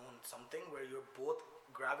unknown something where you're both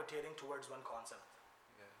gravitating towards one concept.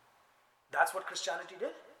 That's what Christianity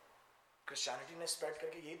did. Christianity ने spread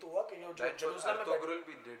करके यही तो हुआ कि जो Jerusalem में बैठे,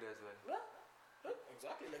 भी did as well. Yeah,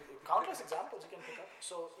 exactly, like countless examples you can pick up.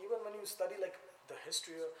 So even when you study like the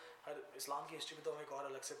history, हर इस्लाम की हिस्ट्री भी तो हम एक और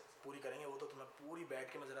अलग से पूरी करेंगे, वो तो तुम्हें पूरी बैठ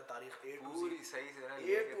के मैं जरा तारीख पूरी सही से ना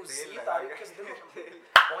A to Z तारीख के दिन।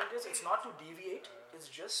 Point is, it's not to deviate, it's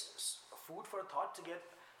just food for thought to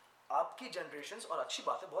get आपकी जनरेशन्स, और अच्छी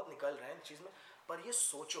बात है बहुत निकल रहे हैं इन चीज़ में, पर ये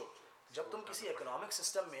सोचो जब तुम किसी इकोनॉमिक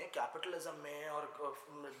सिस्टम में, कैपिटलिज्म में और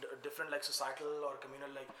डिफरेंट लाइक सोसाइटल और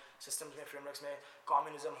कम्युनल लाइक सिस्टम्स में, फ्रेमवर्क्स में,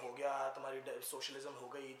 कम्युनिज्म हो गया, तुम्हारी सोशलिज्म हो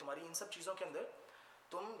गई, तुम्हारी इन सब चीज़ों के अंदर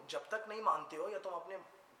तुम जब तक नहीं मानते हो या तुम अपने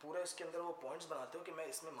पूरे इसके अंदर वो पॉइंट्स बनाते हो कि मैं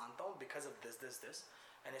इसमें मानता हूँ because of this this this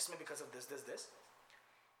and इसमें because of this this this,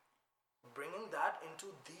 bringing that into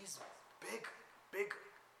these big big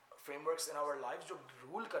frameworks in our life जो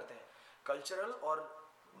रूल करते हैं, कल्चरल और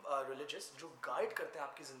रिलीजियस, जो गाइड करते हैं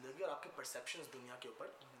आपकी ज़िंदगी और आपके परसेप्शंस दुनिया के ऊपर,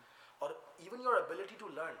 और even your ability to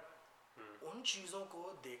learn, उन चीज़ों को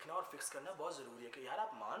देखना और फिक्स करना बहुत ज़रूरी है कि यार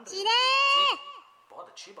आप मान रहे हो, बहुत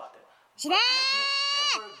अच्छी बात है, have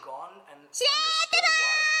you ever gone and understood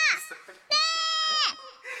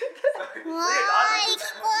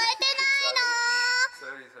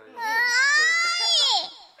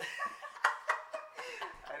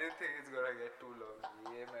I don't think it's gonna get too long.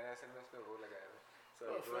 ये मैंने असल में उसमें वो लगाया है,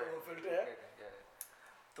 फिल्टर है।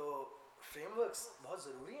 तो फ्रेमवर्क्स बहुत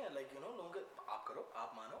ज़रूरी हैं, लाइक यू नो, लोगों के आप करो,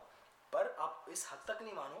 आप मानो, पर आप इस हद तक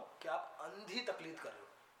नहीं मानो कि आप अंधी तकलीद कर रहे हो,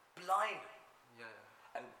 ब्लाइंड।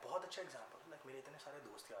 एंड बहुत अच्छा एग्जांपल, लाइक मेरे इतने सारे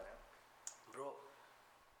दोस्त यार हैं bro,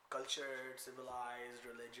 cultured, civilized,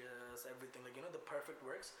 religious, everything, like you know, the perfect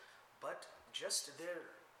works, but just their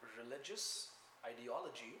religious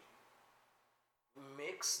ideology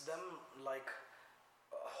makes them like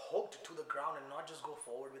hooked to the ground and not just go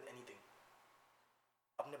forward with anything.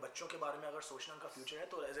 अपने बच्चों के बारे में अगर सोचना उनका फ्यूचर है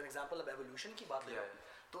तो एज एन एग्जांपल अब एवोल्यूशन की बात ले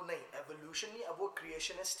तो नहीं, एवोल्यूशन नहीं, अब वो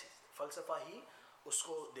क्रिएशनिस्ट फलसफा ही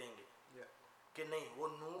उसको देंगे कि नहीं, वो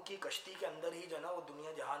नूह की कश्ती के अंदर ही जो है ना वो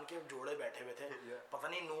दुनिया जहान के जोड़े बैठे हुए थे, पता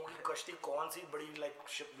नहीं नूह की कश्ती कौन सी बड़ी लाइक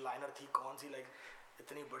शिप लाइनर थी, कौन सी लाइक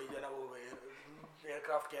इतनी बड़ी जो है ना वो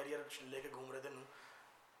एयरक्राफ्ट कैरियर लेके घूम रहे थे नूह,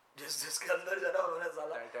 जिसके अंदर जो है ना उन्होंने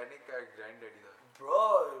साला टाइटैनिक का ग्रैंड डैडी था ब्रो,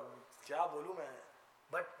 क्या बोलूं मैं,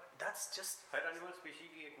 but that's just her animal species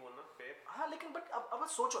की एक वो ना पेप। हाँ लेकिन बट अब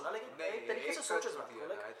सोचो ना, लेकिन एक तरीके से सोचो ना,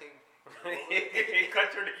 आई थिंक एक का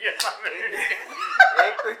छूट गया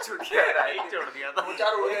एक तो छूट गया, एक छोड़ दिया था, दो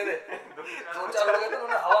चार उड़ गए थे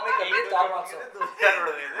उन्होंने हवा में कर लिए 400-500, दो चार उड़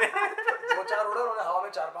गए थे, दो चार उड़े उन्होंने हवा में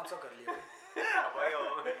 400-500 कर लिए,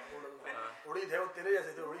 उड़ी थे वो तेरे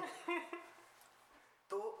जैसे थे उड़ी।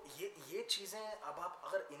 तो ये चीज़ें अब आप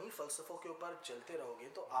अगर इन्हीं फ़लसफ़ों के ऊपर चलते रहोगे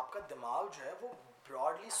तो आपका दिमाग जो है वो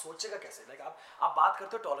ब्रॉडली सोचेगा कैसे, लाइक आप बात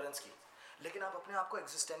करते हो टॉलरेंस की, लेकिन आप अपने आप को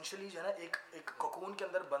एग्जिस्टेंशियली जो है ना एक कोकून के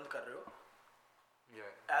अंदर बंद कर रहे हो,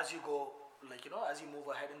 as you go like you no as you move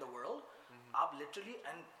ahead in the world, आप literally,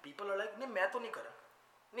 and people are like नहीं मैं तो नहीं कर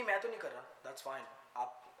रहा, दैट्स फाइन।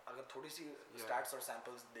 आप अगर थोड़ी सी स्टैट्स और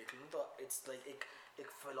सैंपल्स देख लें तो इट्स लाइक एक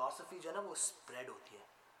फिलॉसफी जो है ना वो स्प्रेड होती है।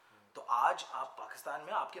 तो आज आप पाकिस्तान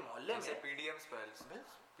में आपके मोहल्ले में पीडीएम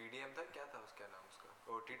था, क्या था उसका नाम, उसका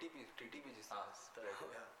टीटीपी जिस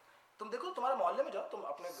तुम देखो तुम्हारे मोहल्ले में जाओ, तुम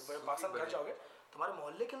अपने पाकिस्तान घर जाओगे तुम्हारे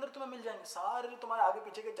मोहल्ले के अंदर तुम्हें मिल जाएंगे सारे, तुम्हारे आगे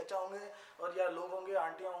पीछे के चचा होंगे और यार लोग होंगे,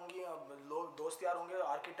 आंटियां होंगी, लोग दोस्त यार होंगे,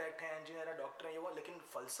 आर्किटेक्ट हैं, इंजीनियर हैं, डॉक्टर हैं, ये वो, लेकिन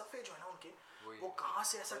फलसफे जो है ना उनके, वो कहाँ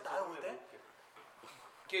से ऐसा टाए होते हैं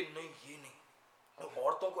कि नहीं ये नहीं, तो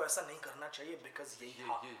औरतों को ऐसा नहीं करना चाहिए बिकॉज ये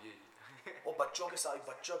वो बच्चों के साथ,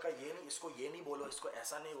 बच्चों का ये नहीं, इसको ये नहीं बोलो, इसको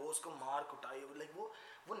ऐसा नहीं, वो उसको मार कुटाई, लाइक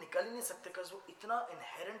वो निकल ही नहीं सकते बिकॉज वो इतना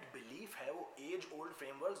इनहेरेंट बिलीफ है, वो एज ओल्ड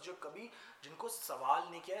फ्रेमवर्क्स जो कभी जिनको सवाल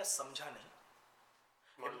नहीं किया है, समझा नहीं,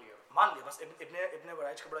 मान लिया बस। इब्ने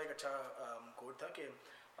बराइच का बड़ा एक अच्छा कोट था कि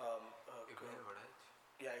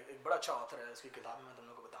या एक बड़ा अच्छा ऑथर है, उसकी किताब में मैं तुम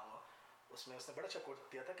लोगों को बताऊंगा, उसमें उसने बड़ा अच्छा कोट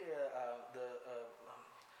दिया था कि the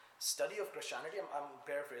study of Christianity, I'm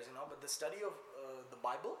paraphrasing now, but the study of the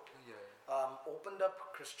Bible opened up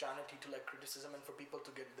Christianity to like criticism and for people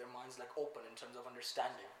to get their minds like open in terms of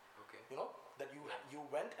understanding. Okay. You know, that you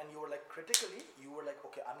went and you were like critically, you were like,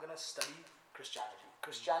 okay, I'm going to study Christianity.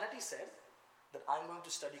 Christianity said that I'm going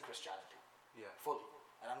to study Christianity fully.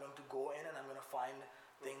 And I'm going to go in and I'm going to find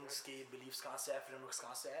things की beliefs कहाँ से है, frameworks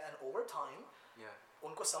कहाँ से है, and over time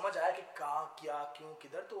उनको समझ आया कि कहाँ क्या क्यों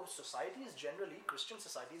किधर, तो societies generally, Christian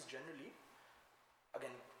societies generally,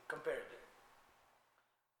 again compared,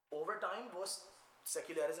 over time वो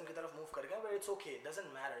secularism की तरफ move कर गए, but it's okay, it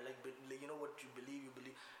doesn't matter, like you know what you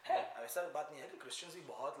believe है, ऐसा बात नहीं है कि Christians भी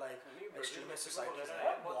बहुत like extremist societies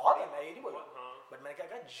हैं, बहुत है, मैं ये नहीं बोल रहा, but मैंने क्या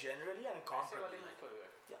कहा generally and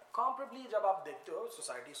comparably जब आप देखते हो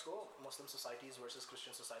societies को, Muslim societies versus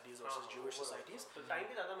Christian societies versus Jewish societies, तो टाइम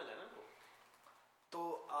भी ज़्यादा मिला ना, तो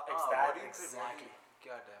exactly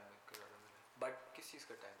क्या टाइम मिला, but किस चीज़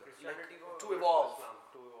का time like to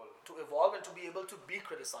evolve and to be able to be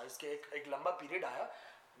criticized कि एक लंबा पीरियड आया,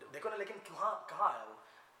 देखो ना, लेकिन कहाँ आया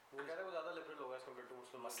वो कह रहे वो ज़्यादा लिबरल होगा compared to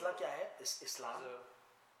मुस्लिम। मसला क्या है,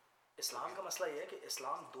 इस्लाम का मसला ये है कि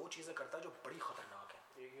इस्लाम दो चीज़ें करता है जो बड़ी खतरनाक है,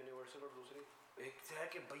 एक यूनिवर्सल और दूसरी एक है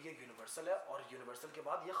कि भाई ये यूनिवर्सल है और यूनिवर्सल के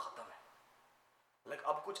बाद ये ख़त्म है, लाइक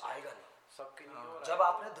अब कुछ आएगा नहीं, सबके लिए। जब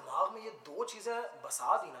आपने दिमाग में ये दो चीज़ें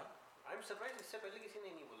बसा दी ना, आई एम सरप्राइज इससे पहले किसी ने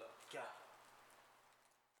नहीं बोला क्या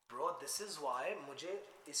ब्रो, दिस इज व्हाई मुझे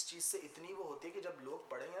इस चीज़ से इतनी वो होती है कि जब लोग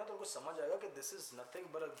पढ़ेंगे ना तो उनको समझ आएगा कि this is nothing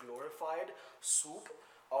but a glorified soup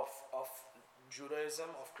of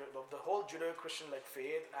Judaism, of the whole Judeo-Christian like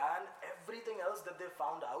faith and everything else that they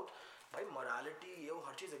found out. भाई morality ये वो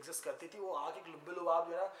हर चीज़ एग्जिस्ट करती थी, वो आके लुब्बे लुबाब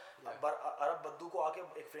जो है ना अरब बद्दू को आके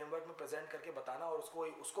एक फ्रेमवर्क में प्रेजेंट करके बताना, और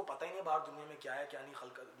उसको पता ही नहीं बाहर दुनिया में क्या है क्या नहीं,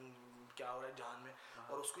 क्या हो रहा है जहान में,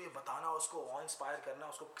 और उसको ये बताना, उसको ऑ इंस्पायर करना,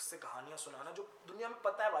 उसको किससे कहानियाँ सुनाना, जो दुनिया में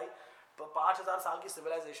पता है भाई 5000 साल की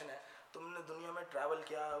सिविलाइजेशन है, तुमने दुनिया में ट्रैवल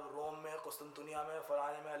किया, रोम में, कुस्तुनतुनिया में,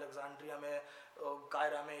 फलाने में, अलेक्जेंड्रिया में,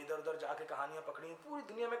 कायरा में, इधर उधर जाके कहानियाँ पकड़ी, पूरी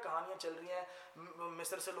दुनिया में कहानियाँ चल रही हैं,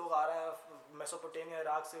 मिस्र से लोग आ रहे हैं, मेसोपोटामिया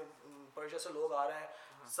इराक से, पर्शिया से लोग आ रहे हैं,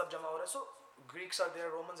 सब जमा हो रहे हैं, सो Greeks are there,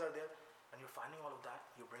 Romans are there, and you're finding all of that,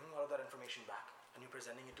 you're bringing all of that information back and you're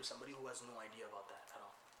presenting it to somebody who has no idea about that at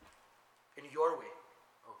all in your way.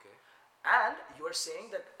 Okay. And you are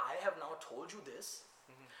saying that I have now told you this,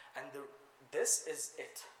 and this is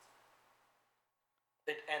it.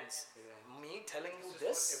 It ends. Me telling you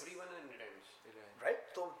this. everyone and it ends. Right?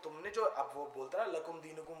 तो तुमने जो अब वो बोलता है लकुम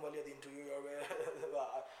दीनुकुम वलिय दीन, to you your way.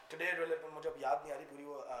 Today मुझे अब याद नहीं आ रही पूरी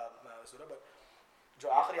वो सूरह, but जो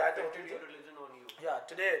आखिरी आयत होती थी. Religion on you. Yeah,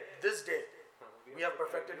 today, this day, we have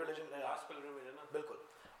perfected religion. Last pilgrimage है ना. बिल्कुल.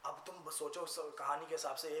 अब तुम सोचो कहानी के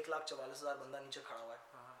हिसाब से 1,44,000 बंदा नीचे खड़ा हुआ है,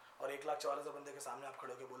 और 1,44,000 बंदे के सामने आप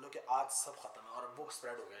खड़े होकर बोलो कि आज सब खत्म है, और अब वो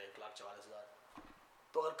स्प्रेड हो गया 1,44,000.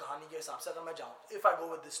 तो अगर कहानी के हिसाब से अगर मैं जाऊँ, if I go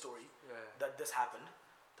with this story that this happened,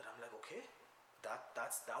 then I'm like okay, that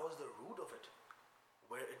was the root of it,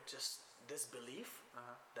 where it just this belief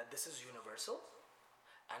that this is universal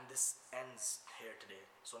and this ends here today.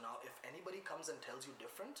 So now if anybody comes and tells you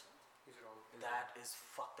different, He's wrong. that is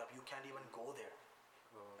fucked up. You can't even go there.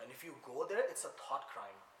 And if you go there, it's a thought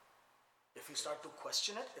crime. If you start to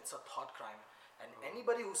question it, it's a thought crime. And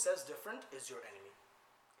anybody who says different is your enemy.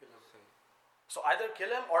 Kill him. So either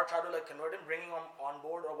kill him or try to like convert him, bring him on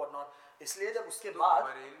board or whatnot. इसलिए जब उसके बाद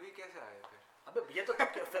बरेलवी कैसे आया फिर? अबे ये तो तब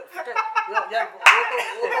फिट है यार,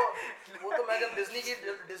 वो तो मैं जब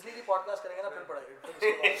डिज्नी की पॉडकास्ट करेंगे ना फिर पढ़ाई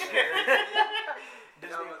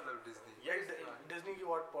डिज्नी की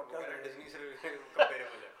पॉडकास्ट डिज्नी से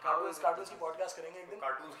कंपेरेबल है. कार्टून्स की पॉडकास्ट करेंगे एक दिन,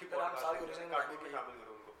 कार्टून्स की फिर हम सारी ओरिजिनल कार्टून में शामिल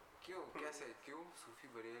करो उनको. क्यों कैसे क्यों सूफी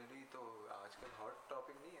बरेलवी तो आजकल हॉट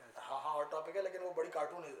टॉपिक नहीं है? हाँ हॉट टॉपिक है, लेकिन वो बड़ी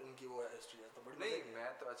कार्टून है उनकी, वो हिस्ट्री है तो बड़ी नहीं. मैं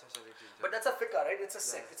तो अच्छा चलिए ठीक है, बट दैट्स अ फिक्र right, it's a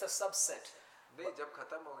set, it's a subset. नहीं जब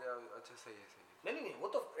खत्म हो गया अच्छा सही है. नहीं वो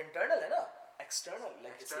तो इंटरनल है ना, एक्सटर्नल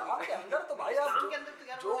लाइक इस्लाम के अंदर तो भाई आप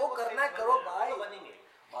जो करना है करो भाई.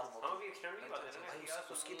 और वो हाँ भी एक्सटेंडली बात है ना भाई, कि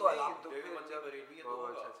यार उसकी तो अलाम तो देवी फिर बंदी जब बरेली है तो वो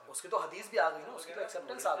होगा। अच्छा उसकी तो हदीस भी आ गई ना, उसकी तो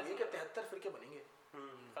एक्सेप्टेंस आ गई है कि 73 फिरके बनेंगे,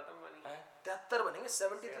 खत्म बनी 73 बनेंगे,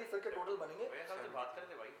 73 फिरके टोटल बनेंगे। मेरे ख्याल से बात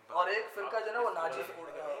करते भाई और एक फिरका जो है ना वो नाजी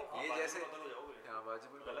ये जैसे बदल हो जाओगे हाँ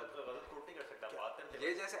वाजिब गलत गलत कोट नहीं कर सकता बात करते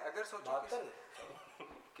ये जैसे अगर सोचो बात कर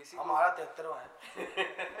किसी को हमारा 73वां है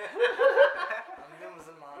हम भी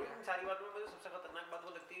मुसलमान हैं। इन सारी बातों में मुझे सबसे खतरनाक बात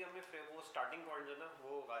वो लगती है कि हमने वो स्टार्टिंग पॉइंट जो ना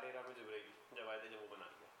वो गारेरा में जिब्राइल जब आए थे जब वो बना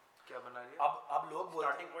लिया क्या बना लिया अब लोग बोलते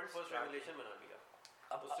स्टार्टिंग पॉइंट फर्स्ट रेवलेशन बना लिया।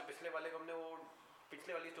 अब उससे पिछले वाले को हमने वो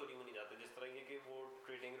पिछले वाली स्टोरी में नहीं जाते जिस तरह ये कि वो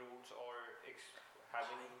ट्रेडिंग रूट्स और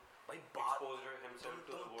हैविंग भाई बात exposed himself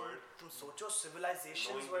to the world तुम सोचो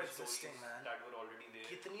civilisations knowing were these stories existing man, that were already there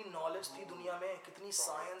कितनी नॉलेज थी दुनिया में, कितनी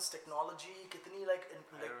साइंस टेक्नोलॉजी, कितनी like I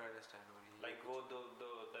don't understand what he like वो the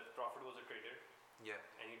that prophet was a trader yeah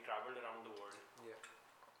and he traveled around the world yeah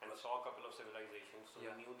and saw a couple of civilizations so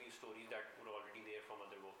Yeah. he knew these stories that were already there from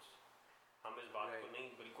other books। हम इस बात को Right. नहीं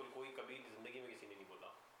बिल्कुल कोई कभी जिंदगी में किसी ने नहीं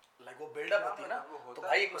बोला लाइक वो बिल्डअप होती है ना, वो होता तो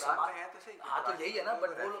भाई है, एक कुरान मुसलमान में है तो सही, हाँ तो कुरान यही है ना, में बट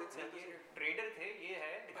तो वो reference है नहीं, कि ये ट्रेडर थे ये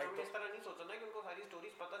है लेकिन भाई हमने तो- इस तरह नहीं सोचा ना कि उनको सारी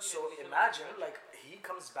स्टोरीज पता थी So revelation में imagine क्या है। like he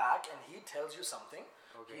comes back and he tells you something,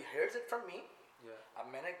 Okay. he hears it from me। yeah अब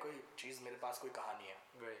मैंने कोई चीज़, मेरे पास कोई कहानी है,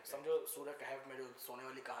 right समझो सूरह कहफ में जो सोने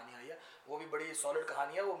वाली कहानी आई है वो भी बड़ी सॉलिड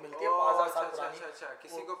कहानी है, वो मिलती है Oh, 5000 साल अच्छा, पुरानी। अच्छा,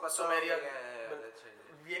 किसी वो को पता सुमेरिया होगा, yeah, that's right.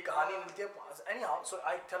 ये कहानी मिलती है anyhow, so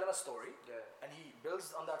I tell him a story Yeah. and he builds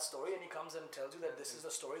on that story and he comes and tells you that this is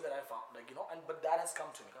the story that I found, like you know, and but that has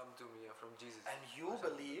come to me come to me from Jesus and you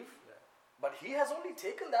believe, yeah but he has only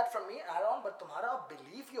taken that from me add on, but तुम्हारा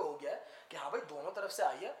belief ये हो गया है कि हाँ भाई दोनों तरफ से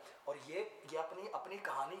आई है और ये अपनी अपनी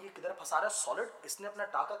कहानी ये किधर फंसा रहा है सॉलिड, इसने अपना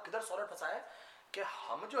टाका किधर सॉलिड फंसाया है कि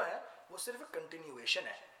हम जो है वो सिर्फ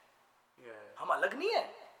कंटिन्यूएशन है, yeah हम अलग नहीं है,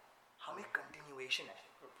 हम एक कंटिन्यूएशन है।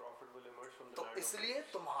 The prophet will emerge from the तो land of इसलिए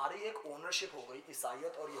तुम्हारी एक ओनरशिप हो गई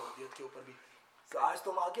ईसाइयत और यहूदियत के ऊपर भी, तो आज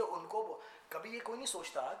तुम आके उनको कभी ये कोई नहीं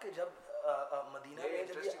सोचता कि जब मदीना में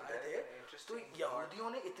जब ये आए थे तो यहूदियों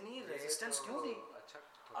ने इतनी रेजिस्टेंस क्यों दी? अच्छा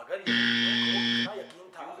अगर यहूदियों को इतना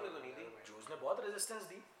यकीन था, Jews ने तो नहीं दी। जूस ने बहुत रेजिस्टेंस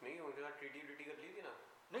दी, नहीं उनके साथ ट्रीटी कर ली थी ना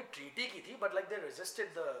नहीं ट्रीटी की थी, but like they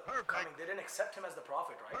resisted the coming, they didn't accept him as the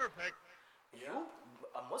prophet, right? You,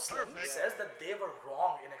 a Muslim says that they were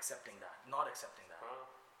wrong in accepting that, not accepting that. हाँ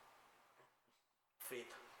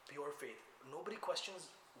Faith, pure faith. Nobody questions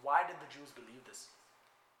why did the Jews believe this?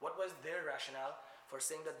 What was their rationale for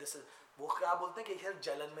saying that this is? वो क्या बोलते हैं कि ये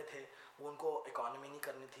जलन में थे, वो उनको इकोनॉमी नहीं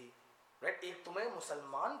करनी थी, राइट? एक तुम्हें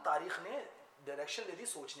मुसलमान तारीख ने डायरेक्शन दे दी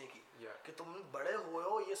सोचने की कि तुम बड़े हुए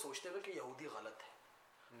हो ये सोचते हुए कि यहूदी गलत है,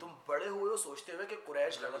 तुम बड़े हुए हो सोचते हुए कि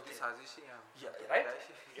कुरैश गलत थे, साजिश ही राइट?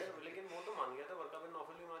 यार लेकिन वो तो मान गया था वर्का बिन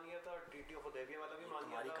नौफल भी मान गया था ट्रीटी ऑफ हुदैबिया वाला भी मान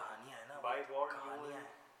तुम्हारी गया था कहानियां है ना, बाय गॉड कहानियां हैं,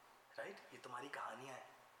 राइट? ये तुम्हारी कहानियां हैं।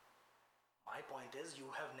 My point is, you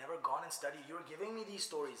have never gone and studied. You're giving me these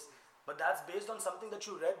stories, but that's based on something that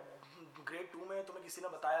you read grade 2 में, तुम्हें किसी ने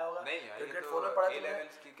बताया होगा। नहीं यार, ये grade तो 4 में पढ़ा A तुमने।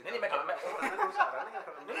 levels की नहीं मैं किताब मैं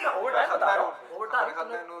नहीं नहीं मैं ओवर टाइम बता रहा हूँ, ओवर टाइम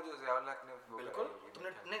तुमने नूर जो ज़ियाउल हक ने वो बिल्कुल कराई होगी, तुमने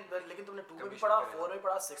मेरे ख्याल नहीं, लेकिन तुमने 2 में भी Commission पढ़ा, करेगा। 4 में भी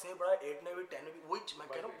पढ़ा, 6 में भी पढ़ा, 8 में भी, 10 में भी, वही मैं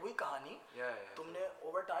कह रहा हूँ वही कहानी Yeah. तुमने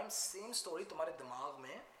ओवर टाइम सेम स्टोरी तुम्हारे दिमाग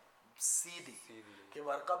में सीधी सीधी। कि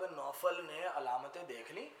वर्का बिन नौफल ने अलामतें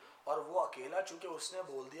देख ली और वो अकेला, चूंकि उसने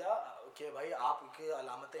बोल दिया कि भाई आपके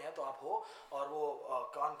अलामतें हैं तो आप हो, और वो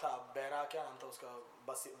कौन था बैरा, क्या नाम था उसका,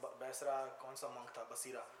 बैसरा कौन सा मंक था,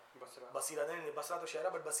 बसीरा नहीं बसरा तो शहर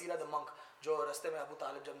है, बट बसीरा द मंक, जो रास्ते में अबू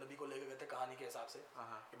तालिब जब नबी को लेके गए थे कहानी के हिसाब से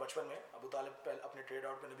कि बचपन में अबू तालिब अपने ट्रेड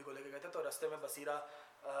आउट पे नबी को लेके गए थे, तो रास्ते में बसीरा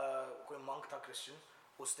कोई मंक था क्रिश्चियन,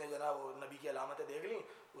 उसने जो ना वो नबी की अलामतें देख ली,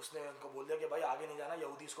 उसने उनको बोल दिया कि भाई आगे नहीं जाना,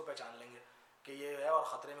 यहूदी इसको पहचान लेंगे कि ये है और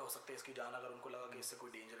ख़तरे में हो सकते हैं इसकी जान, अगर उनको लगा कि इससे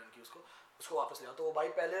कोई डेंजर है कि उसको वापस ले आओ। तो वो भाई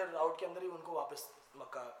पहले राउट के अंदर ही उनको वापस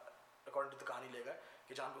मक्का अकॉर्डिंग टू द कहानी ले गए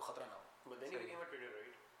कि जान को खतरा ना हो। But then he became a trader,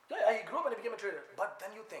 right? Yeah, he grew up and he became a trader. But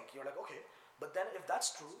then you think, you're like, okay, but then if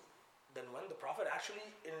that's true, then when the Prophet actually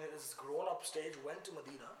in his grown-up stage went to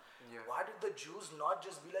Medina, why did the Jews not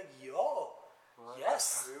just be like, yo,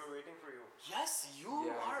 yes, We were waiting for you. yes, you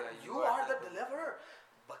Yeah, are, exactly. you are the deliverer?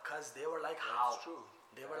 Because they were like, how? true.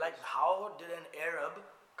 They were like, how did an Arab,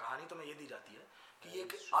 कहानी तो में ये दी जाती है कि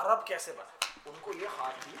एक अरब कैसे बना, उनको ये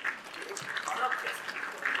हाथ दी कि एक अरब कैसे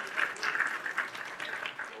बना।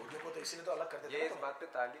 यहूदियों को तो इसीलिए तो अलग कर देते ये हैं इस ना बात पे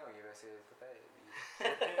तालियां हुई है वैसे, पता है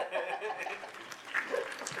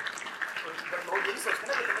पर लोग यही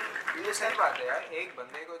सोचते हैं ना कि ये सही बात है यार, एक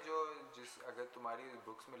बंदे को जो जिस अगर तुम्हारी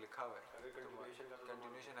बुक्स में लिखा हुआ है अगर continuation का तो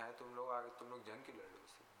कंटिन्यूएशन है, तुम लोग आगे तुम लोग जंग क्यों लड़ रहे हो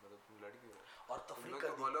उससे? मतलब तुम लड़ क्यों रहे हो? और तुम तफरीक लोग कर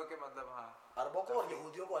तो दी बोलो कि मतलब हाँ अरबों को और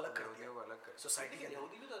यहूदियों को अलग कर यहूदियों दिया को अलग कर सोसाइटी के अंदर।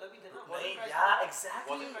 यहूदी भी तो अरब ही थे ना, नहीं wasn't या Christ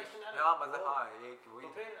एग्जैक्टली Arab? हाँ मतलब हाँ एक वही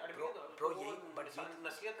तो फिर अरबी Bro, तो bro, तो वो यही- but ये-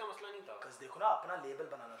 नस्लियत का मसला नहीं था। Because देखो ना अपना लेबल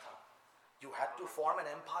बनाना था. You had to form an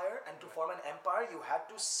empire, and to form an empire, you had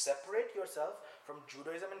to separate yourself from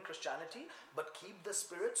Judaism and Christianity, but keep the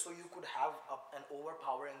spirit so you could have an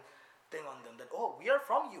overpowering thing on them. That oh, we are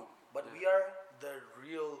from you, but we are the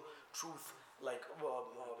real truth, like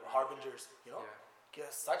harbingers, you know. Yeah. कि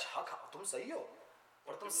सच हक तुम सही हो,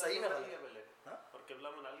 और तुम सही में गलत हो. पहले हाँ? और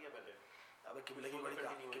किबला मना लिया पहले। अबे किबले की बड़ी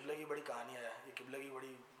कहानी है, ये किबले की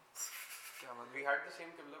बड़ी क्या मतलब We had the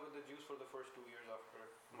same qibla with the Jews for the first 2 years after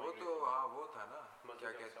वो तो migration. हाँ वो था ना मस्जिद क्या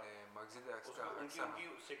अक्सा। कहते हैं मस्जिद अक्सा उसमें उनकी अक्सा उनकी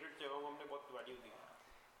सीक्रेट जगहों को हमने बहुत वैल्यू दी।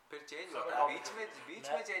 फिर चेंज हुआ सब था अब- बीच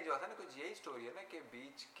में चेंज हुआ था ना कुछ यही स्टोरी है ना कि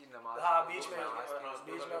बीच की नमाज हाँ को बीच में नमाज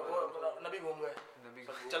बीच में वो नबी घूम गए नबी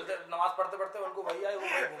चलते नमाज पढ़ते पढ़ते उनको वही आए वो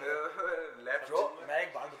वही घूम गए. लेफ्ट ब्रो मैं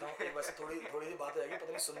एक बात बताऊं, एक वैसे थोड़ी सी बात रहेगी, पता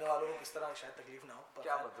नहीं सुनने वालों को किस तरह शायद तकलीफ ना हो पर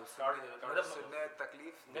क्या खैर, मतलब मतलब- सुनने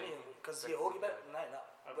तकलीफ नहीं cause ये होगी मैं नहीं ना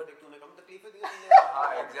अब देख तूने कम तकलीफें दी है।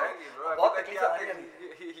 हाँ एग्जैक्टली ब्रो बहुत तकलीफ आ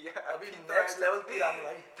रही है अभी तो नेक्स्ट लेवल पे आने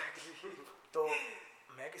भाई. तो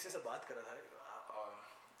मैं किसी से बात कर रहा था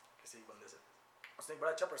किसी बंदे से, उसने एक बड़ा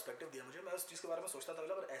अच्छा पर्सपेक्टिव दिया मुझे. मैं उस चीज़ के बारे में सोचता था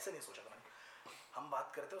पर ऐसे नहीं सोचा था मैंने. हम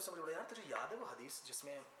बात करते उससे मुझे बोला यार तुझे याद है वो हदीस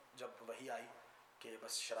जिसमें जब वही आई कि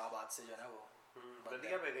बस शराब आज से जो है ना वो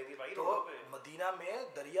नदियाँ बह गई थी भाई तो रोडों पे। मदीना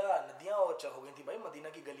में दरिया नदियाँ हो गई थी भाई मदीना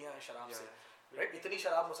की गलियाँ शराब से, राइट. इतनी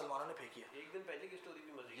शराब मुसलमानों ने फेंकी है. एक दिन पहले की स्टोरी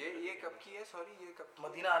भी मजे ये कब की है सॉरी ये कब की है?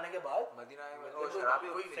 मदीना आने के बाद मदीना आए कोई- और शराबी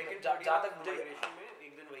कोई होती second- है। जहाँ तक मुझे माइग्रेशन में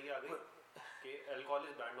एक दिन वही आ गई कि alcohol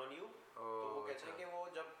is banned on you. तो वो कहते हैं कि वो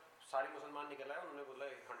जब सारे मुसलमान निकल आए उन्होंने बोला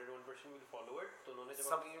 101% विल फॉलो इट। तो उन्होंने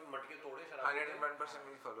जब अपनी मटके तोड़े शराब 101%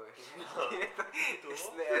 will follow it. तो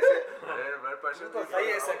इसलिए ऐसे 101% तो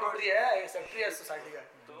सही है, सेक्रेटरी है, सेक्रेटरी है सोसाइटी का.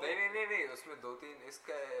 नहीं उसमें 2-3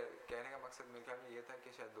 इसका कहने का मकसद मेरे ख्याल में ये था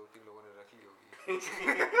कि शायद 2-3 लोगों ने रख ली होगी.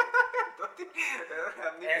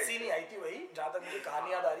 2-3 ऐसी नहीं आई थी वही, जहाँ तक मुझे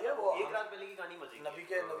कहानी याद आ रही है वो एक रात पहले की कहानी मजे की। नबी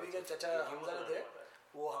के चचा हमजा ने थे.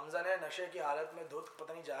 वो हमजा ने नशे की हालत में धुत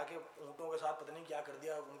पता नहीं जाके ऊँटों के साथ पता नहीं क्या कर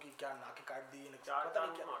दिया, उनकी क्या नाकें काट दी,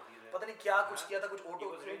 पता नहीं क्या कुछ किया था, कुछ ऊँटों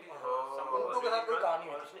के साथ कोई कहानी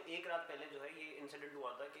और हुई उसने एक रात पहले जो है ये इंसिडेंट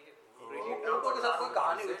हुआ था कि ऊँटों के साथ कोई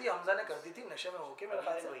कहानी हुई थी, हमजा ने कर दी थी नशे में होके मेरे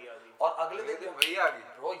ख्याल से. वही आ गई। और अगले दिन वही आ गई.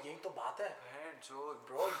 ब्रो यही तो बात है जो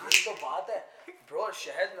ब्रो, यही तो बात है ब्रो.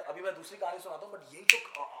 शहद में अभी मैं दूसरी कहानी सुनाता हूँ बट यही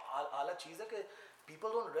तो आला चीज़ है कि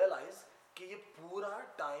पीपल डोंट रियलाइज कि ये पूरा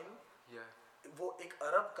टाइम वो एक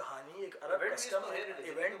अरब कहानी, एक अरब कस्टम,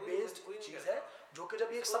 इवेंट बेस्ड चीज़ है जो कि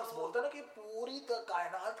जब ये सब बोलता है ना कि पूरी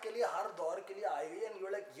कायनात के लिए हर दौर के लिए आई गई एंड यू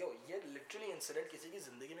आर लाइक ये लिटरली इंसिडेंट किसी की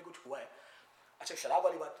जिंदगी में कुछ हुआ है. अच्छा शराब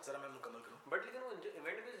वाली बात जरा मैं मुकम्मल करूँ. बट लेकिन वो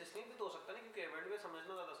इवेंट बेस्ड जिसमें भी तो हो सकता है ना, क्योंकि इवेंट बेस्ड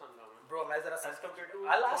समझना ज़्यादा आसान काम है। ब्रो मैं जरा As compared to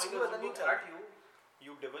I'll ask you throwing a and then rule you book tell at you,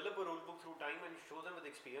 you develop a rule book through time and show them with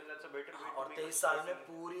experience. That's a better way to और make a 23 साल में person-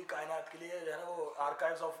 पूरी कायनात के लिए जो है ना वो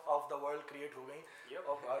archives of the world create हो गई.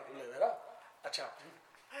 Yep. है ना. अच्छा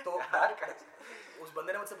तो उस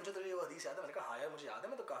बंदे ने मुझसे पूछा तुझे वो हदीस याद है? मैंने कहा हाँ यार मुझे याद है.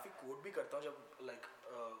 मैं तो काफ़ी कोट भी करता हूँ जब लाइक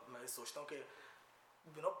मैं सोचता हूँ कि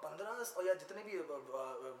 15 या जितने भी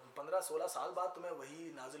 15-16 साल बाद तुम्हें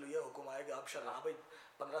वही नाजिल हुई है, हुक्म आया कि आप शराब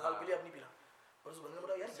 15 साल पहले अपनी पीना. और उस बंदे ने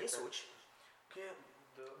बोला यार ये सोच कि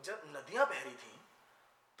जब नदियाँ बह रही थी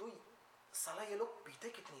तो साला ये लोग पीते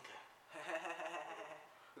कितनी थे.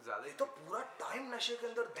 ज़्यादा ये तो पूरा टाइम नशे के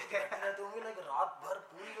अंदर बैठे रहते होंगे, लाइक रात भर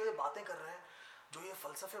पूरी जो ये बातें कर रहे हैं, जो ये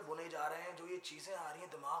फलसफे बुने जा रहे हैं, जो ये चीज़ें आ रही हैं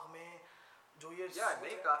दिमाग में, जो ये या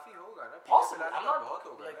नहीं काफी होगा ना Possible, पिलाने I'm का not, बहुत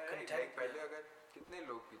होगा like, ना. content, पहले yeah. अगर कितने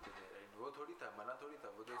लोग पीते थे राइट, वो थोड़ी था मना थोड़ी था,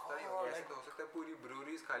 वो तो इस तरह ही हाँ, हो गया. ऐसे like- तो हो सकता है पूरी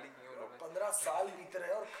ब्रूरीज खाली की उन्होंने 15 साल बीत रहे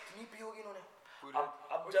हैं और कितनी पी होगी इन्होंने. पूरे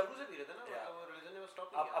अब वो जब शुरू से पी रहे थे ना, Yeah. मतलब वो religion ने वो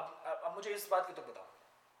stop नहीं किया। अब मुझे इस बात की तो बताओ,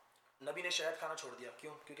 नबी ने शहद खाना छोड़ दिया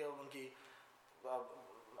क्यों? क्योंकि उनकी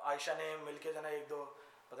आयशा ने मिलके जो ना एक दो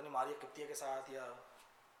पता नहीं मारिया किप्तिया के साथ या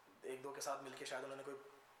एक दो के साथ मिलके शायद उन्होंने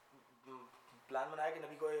कोई प्लान बनाया कि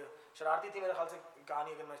नबी को शरारती थी मेरे ख्याल से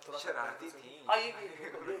कहानी, अगर मैं थोड़ा शरारती थी. हाँ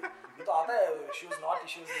ये तो आता है. She was not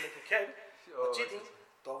she was like a kid, बच्ची थी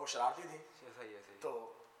तो वो शरारती थी. ऐसा ही ऐसे ही. तो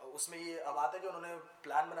उसमें ये अब आता है कि उन्होंने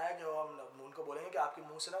प्लान बनाया कि हम उनको बोलेंगे कि आपके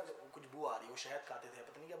मुंह से ना कुछ बू आ रही है. वो शहद खाते थे,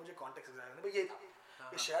 पता नहीं क्या मुझे कॉन्टेक्स्ट एग्जैक्ट नहीं, ये था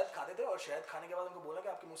कि शहद खाते थे और शहद खाने के बाद उनको बोला कि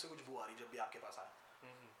आपके मुंह से कुछ बू आ रही है जब भी आपके पास आए.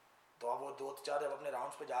 तो अब वो 2-4 जब अपने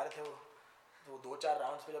राउंड्स पे जा रहे थे वो 2-4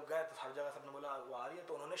 राउंड्स पे जब गए तो हर जगह सबने बोला वो आ रही है.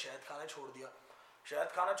 तो उन्होंने शहद खाना छोड़ दिया.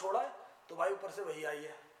 शहद खाना छोड़ा है तो भाई ऊपर से वही आई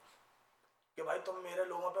है कि भाई तुम मेरे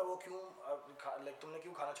लोगों पे वो क्यों लाइक तुमने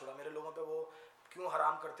क्यों खाना छोड़ा, मेरे लोगों पे वो क्यों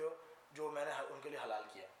हराम करते हो जो मैंने उनके लिए हलाल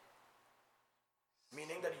किया.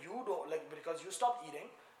 meaning that you don't like because you stop eating,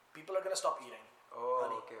 people are gonna stop eating. Oh,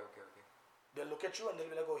 honey. okay. They'll look at you and they'll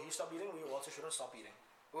be like, oh, he stopped eating, we also shouldn't stop eating.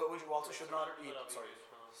 We also should not eat. Sorry.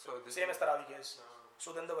 So this Same as Tarawih case.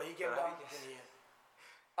 So then the wahi came down. नहीं है.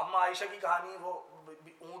 अम्मा आयशा की कहानी वो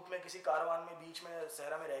ऊँट में किसी कारवान में बीच में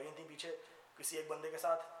सहरा में रह गई थी पीछे किसी एक बंदे के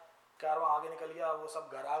साथ कारवान आगे निकल गया वो सब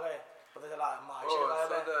घर आ गए पता चला अम्मा आयशा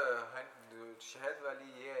गायब है. शहद वाली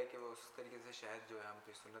ये है कि वो उस तरीके से शहद जो है हम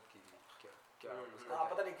पे सुन्नत की क्या क्या उसका हाँ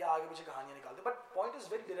पता नहीं क्या आगे पीछे कहानियाँ निकालते but point is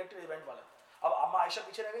very direct event वाला. अब अम्मा आयशा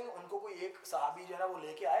पीछे रह गई उनको कोई एक सहाबी जो है ना वो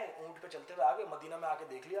लेके आए ऊँट पे चलते हुए आगे मदीना में आके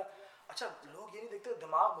देख लिया. अच्छा लोग ये नहीं देखते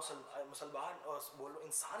दिमाग मुसलमान और बोलो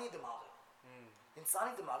इंसानी दिमाग है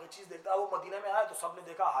इंसानी दिमाग चीज़ देखता है. वो मदीना में आया तो सब ने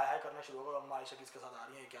देखा हाय हाय करना शुरू हो गया अम्मा आयशा किसके साथ आ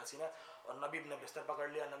रही है क्या सीन है. और नबी ने बिस्तर पकड़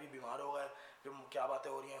लिया नबी बीमार हो गए फिर क्या बातें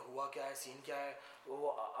हो रही हैं हुआ क्या है सीन क्या है. वो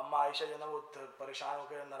अम्मा आयशा जो है ना वो परेशान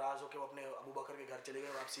होकर नाराज़ होकर वो अपने अबू बकर के घर चले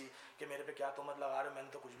गए वापसी कि मेरे पे क्या तोहमत लगा रहे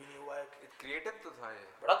मैंने तो कुछ भी नहीं हुआ है. क्रिएटिव तो था ये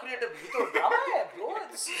बड़ा क्रिएटिव भी तो ड्रामा है bro.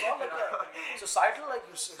 This is all like societal like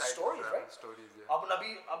stories right. Stories अब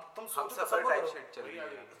नबी अब तुम सोचो सफर टाइप शिट चल रही है.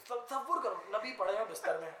 तसव्वुर करो नबी पड़े हैं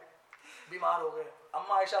बिस्तर में बीमार हो गए.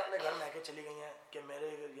 अम्मा आयशा अपने घर में आके चली गई हैं कि मेरे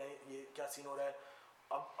ये क्या सीन हो रहा है.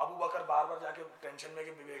 अब अबू बकर बार बार जाके टेंशन में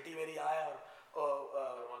कि बेटी मेरी यहाँ है और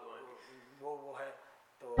वो है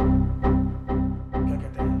तो क्या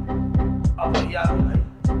कहते हैं अब वही आ गई भाई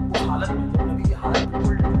उस हालत में जब नबी की हालत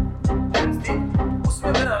बिल्कुल थी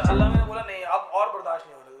उसमें फिर अल्लाह ने बोला नहीं अब और बर्दाश्त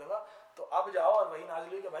नहीं होने देगा तो अब जाओ और वही नाज़िल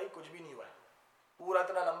हुई कि भाई कुछ भी नहीं हुआ है. पूरा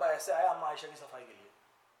इतना लंबा ऐसे आया अम्मा आयशा की सफाई के लिए.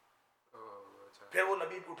 फिर वो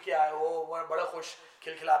नबी उठ के आए वो बड़े खुश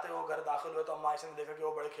खिलखिलाते वो घर दाखिल हुए तो अम्मा आयशा ने देखा कि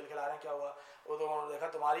वो बड़े खिलखिला रहे हैं क्या हुआ. वो तो उन्होंने देखा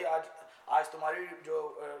तुम्हारी आज तुम्हारी जो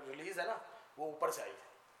रिलीज है ना वो ऊपर से आई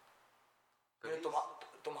है.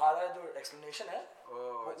 तुम्हारा जो एक्सप्लेनेशन है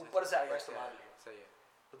वो ऊपर से आई है तुम्हारे लिए. सही है.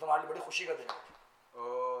 तो तुम्हारे लिए बड़ी खुशी का दिन है.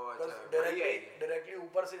 डायरेक्टली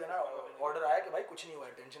ऊपर से जो है ना ऑर्डर आया कि भाई कुछ नहीं हुआ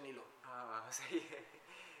है टेंशन नहीं लो. हाँ सही है.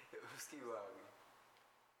 उसकी वो आ गई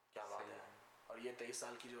क्या बात है. और ये 23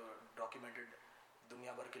 साल की जो डॉक्यूमेंटेड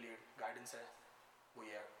दुनिया भर के लिए गाइडेंस है वो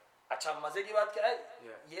ये है. अच्छा मज़े की बात क्या है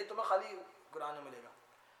ये तुम्हें खाली कुरान में मिलेगा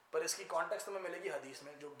पर इसकी कॉन्टेक्स्ट तुम्हें मिलेगी हदीस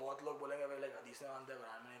में. जो बहुत लोग बोलेंगे भाई लाइक हदीस में मानते हैं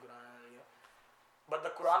कुरान में नहीं कुरान में नहीं. But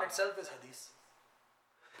the Quran itself is हदीस.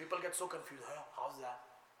 People get so confused how is that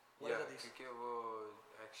what is हदीस क्योंकि वो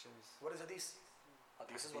एक्शंस व्हाट इज हदीस.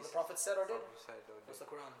 हदीस is what the profit said और did. What's the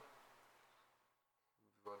Quran?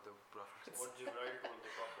 What the prophet said. What Jibril told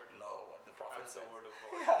the prophet. No, what the prophet That's said. the word of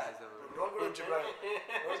God. Yeah. Don't go to Jibril.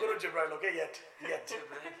 Don't go to Jibril, okay? Yet.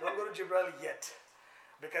 Don't go to Jibril yet.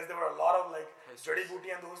 Because there were a lot of like Jodi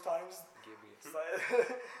Booty in those times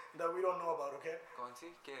that we don't know about, okay? कौन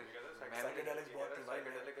सी के Psychedelics बहुत थी भाई.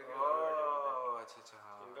 ओह अच्छा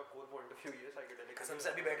हाँ. उनका core point of view ये psychedelic. कसम से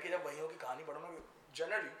अभी बैठ के जब वहियों की कहानी पढ़ो ना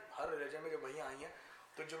जनरली हर रिलीजन में जब वही आई हैं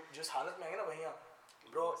तो जो जिस हालत में आएंगे ना वही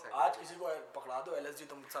ब्रो आज किसी को पकड़ा दो LSD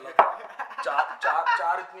तुम साला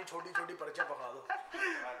चार इतनी छोटी छोटी पर्चियां पकड़ा दो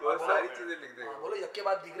वो सारी चीजें लिख देगा. बोलो यक्के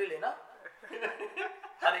बाद डिग्री लेना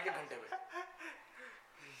हर एक घंटे में.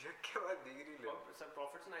 यक्के बाद डिग्री ले. सर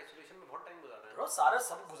प्रॉफिट्स ना आइसोलेशन में बहुत टाइम गुजारा है ब्रो सारा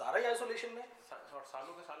सब गुजारा ही आइसोलेशन में.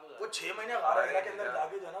 सालों के साल गुजारा. वो 6 महीने गारा हिरा के अंदर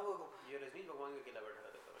जाके जो है ना वो ये रजनी भगवान के अकेला बैठा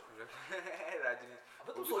रहता था. राजनी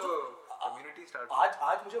अबे तुम सोचो कम्युनिटी स्टार्ट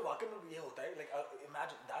आज मुझे वाकई में ये होता है लाइक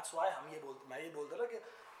इमेजिन दैट्स व्हाई मैं ये बोलता था कि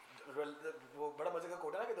वो बड़ा मजे का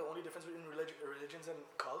कोट है ना कि the only difference between religions and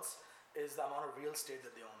cults is the amount of real estate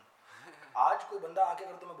that they own. आज कोई बंदा आके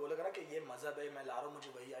अगर तुम्हें बोलेगा ना कि ये मजहब है मैं ला रहा हूँ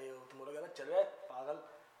मुझे वही आई हो तुम बोलोगे चल रहा है पागल.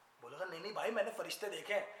 बोलेगा नहीं भाई मैंने फरिश्ते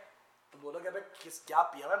देखे हैं. तुम बोलोगे भाई क्या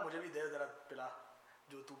पिया है मुझे भी दे जरा पिला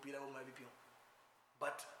जो तू पी रहा है वो मैं भी पीऊँ.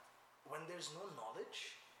 But when there's no knowledge,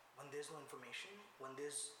 when there's no information, when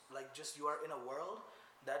there's like just you are in a world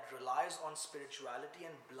that relies on spirituality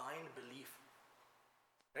and blind belief,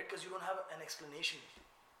 right? Because you don't have an explanation.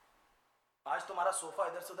 आज तुम्हारा sofa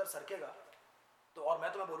इधर से उधर सरकेगा तो और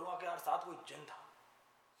मैं तुम्हें बोलूँगा कि यार साथ कोई जिन था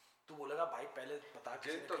तू बोलेगा भाई पहले बता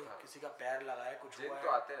किसी का पैर लगाया कुछ हुआ है. तो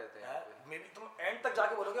आते रहते हैं. मे बी तुम एंड तक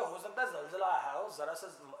जाके बोलोगे हो सकता है जलजला आया हो जरा से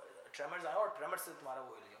ट्रेमर्स आए और ट्रेमर्स से तुम्हारा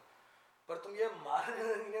वो हिल गया. पर तुम ये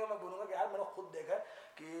मारने मैं बोलूँगा कि यार मैंने खुद देखा है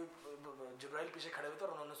कि जिब्राइल पीछे खड़े हुए थे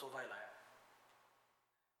और उन्होंने सोफा हिलाया.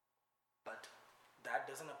 But that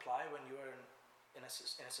doesn't apply when you are in a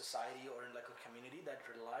society or in like a community that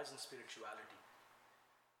relies on spirituality.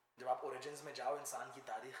 जब आप origins में जाओ इंसान की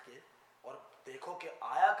तारीख के और देखो कि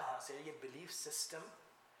आया कहाँ से ये belief system,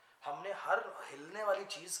 हमने हर हिलने वाली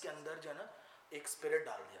चीज़ के अंदर जो है ना एक spirit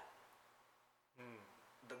डाल दिया.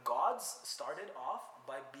 The gods started off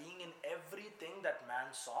by being in everything that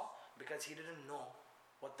man saw because he didn't know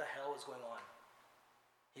what the hell was going on.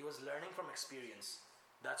 He was learning from experience.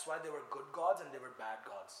 That's why they were good gods and they were bad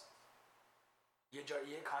gods.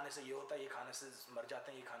 ये खाने से ये होता है, ये खाने से मर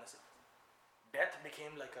जाते हैं, ये खाने से death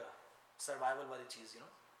became like a survival वाली चीज़, you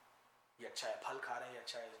know. ये अच्छा है, फल खा रहे हैं, ये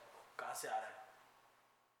अच्छा है, कहाँ से आ रहा है?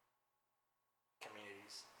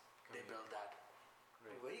 Communities, they build that.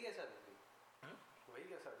 वही कैसा थी? वही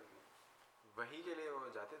कैसा थी? वही के लिए वो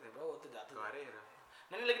जाते थे, वो तो जाते थे।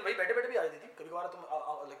 नहीं लेकिन वही बैठे बैठे भी आ जाती थी कभी कभार। तुम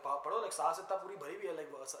लाइक पढ़ो, लाइक सास इतना पूरी भरी भी है लाइक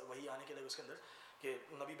वही आने के लिए उसके अंदर कि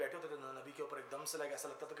नबी बैठे होते थे, नबी के ऊपर एकदम से लाइक ऐसा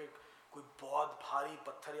लगता था कि कोई बहुत भारी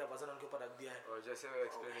पत्थर या वजन उनके ऊपर रख दिया है। और जैसे वो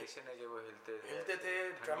एक्सप्लेनेशन है कि वो हिलते थे,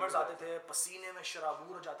 ट्रेमर्स आते थे, पसीने में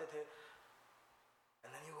शराबूर हो जाते थे।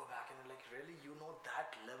 And then you go back and like really you know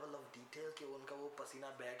that level of detail कि उनका वो पसीना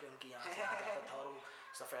बह के उनकी यहाँ से आ जाता था और वो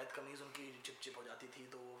सफ़ेद कमीज़ उनकी चिप हो जाती थी,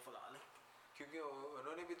 तो वो फलाने क्योंकि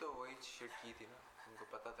उन्होंने भी तो वही शिट की थी ना, उनको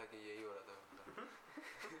पता था कि यही हो रहा था।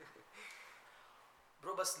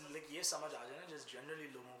 Bro, बस like ये समझ आ जाए ना just generally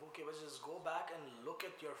लोगों को कि बस just go back and look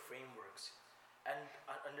at your frameworks and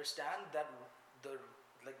understand that the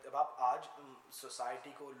like जब आप आज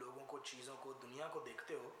society को, लोगों को, चीज़ों को, दुनिया को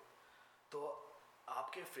देखते हो तो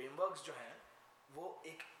आपके frameworks जो हैं वो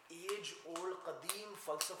एक age old कदीम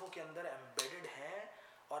फ़लसफ़ों के अंदर embedded हैं,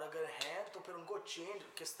 और अगर हैं तो फिर उनको चेंज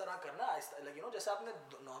किस तरह करना आहिस्ता, लाइक यू नो जैसे आपने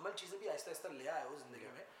नॉर्मल चीज़ें भी आहिस्ता आहिस्ता ले आए हो ज़िंदगी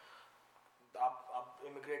में। आप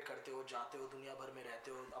इमिग्रेट करते हो, जाते हो, दुनिया भर में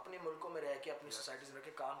रहते हो, अपने मुल्कों में रह के अपनी सोसाइटीज़ में रह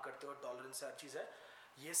के काम करते हो, टॉलरेंस हर चीज़ है।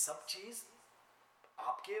 ये सब चीज़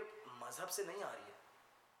आपके मज़हब से नहीं आ रही है,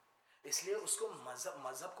 इसलिए उसको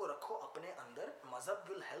मज़हब को रखो अपने अंदर। मज़हब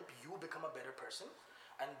will help you become a better person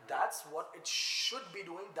and that's what it should be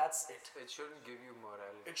doing. That's it. It shouldn't give you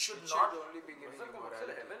morality. It should not only be giving you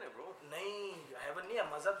morality. heaven है bro. नहीं, heaven नहीं है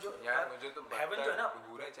मज़हब जो यार मुझे तो heaven जो है ना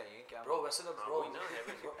बुरा चाहिए क्या bro, वैसे तो bro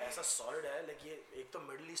heaven ऐसा solid है, like ये एक तो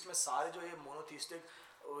मिडिल ईस्ट में सारे जो ये मोनोथिस्टिक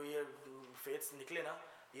ये faiths निकले ना,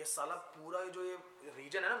 ये साला पूरा जो ये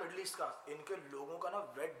रीजन है ना मिडिल ईस्ट का, इनके लोगों का ना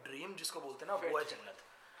वेट ड्रीम जिसको बोलते हैं ना, वो है जन्नत।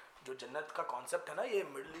 जो जन्नत का कॉन्सेप्ट है ना, ये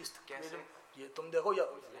मिडिल ईस्ट कैसे? ये तुम देखो या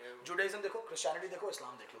जुडाइज्म देखो, क्रिश्चियनिटी देखो,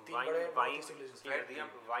 इस्लाम देख लो, तीन बड़े वाइन की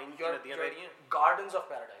नदियां बह रही हैं, गार्डन्स ऑफ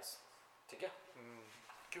पैराडाइज, ठीक है।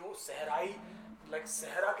 क्यों? सहराई, लाइक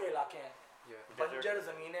सहरा के इलाके हैं, बंजर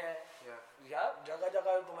ज़मीनें हैं, या जगह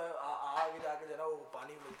जगह तुम्हें आगे जाके जो है ना वो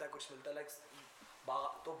पानी मिलता है, कुछ मिलता है, लाइक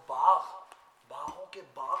बाग, तो बागों के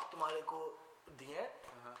बाग तुम्हारे को दिए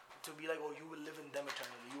to be like, oh you will live in them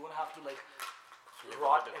eternally, you won't have to like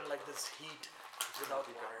rot in like this heat without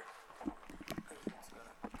water.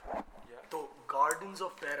 तो गार्डन्स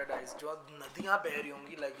ऑफ पैराडाइज जो नदियाँ बह रही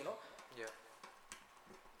होंगी, लाइक यू नो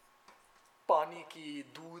पानी की,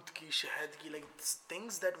 दूध की, शहद की, like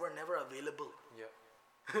things that were never available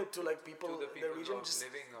to like people in the region just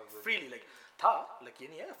freely, like था, like ये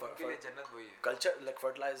नहीं है जन्नत वही है, कल्चर लाइक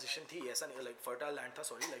फर्टिलाइजेशन थी, ऐसा नहीं लाइक फर्टाइल लैंड था,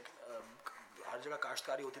 सॉरी, लाइक हर जगह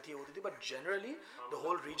काश्तकारी होती थी, but generally the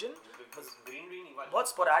whole reason बहुत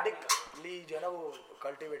स्पोरेडिकली जो है ना वो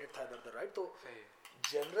कल्टिवेटेड था इधर, राइट। तो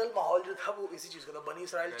जनरल माहौल जो था वो इसी चीज़ का था। बनी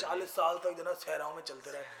इसराइल 40 साल तक जो ना सहराओं में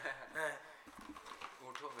चलते रहे,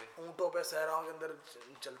 ऊँटों पे सहराओं के अंदर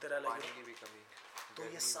चलते रहे, पानी की भी कमी। तो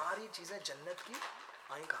ये सारी चीज़ें जन्नत की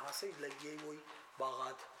आई कहाँ से, लाइक ये वही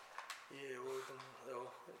बागात, ये वो तुम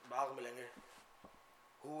बाग मिलेंगे,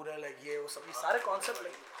 हूर है, लाइक ये वो सब, ये सारे कॉन्सेप्ट,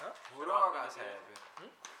 लाइक हाँ हूरों का कहाँ से है फिर?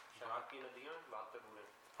 शराब की नदियां, बाग पे हूरें।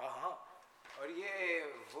 हाँ। और ये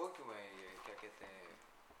वो क्यों है, ये क्या कहते हैं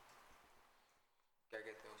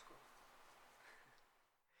उसको,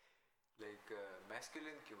 लाइक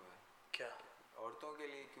मैस्कुलिन क्यों है? क्या औरतों के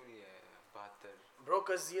लिए क्यों नहीं है 72? Bro,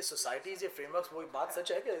 cause ये societies, ये frameworks, वो बात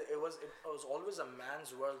सच है कि it was always a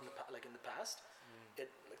man's world, like in the past.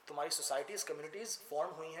 Like, तुम्हारी societies, communities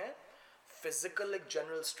form हुई हैं physical, like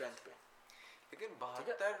general strength पे, लेकिन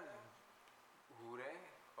 72 हूरें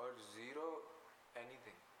और 0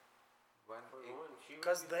 anything, 1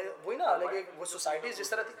 cause वही ना, like वो societies जिस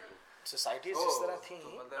तरह थी, societies जिस तरह थी,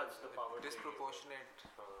 मतलब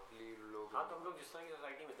disproportionately लोग, हाँ, तुम लोग जिस तरह की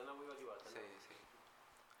सोसाइटी में थे ना, वही वाली बात है। सही।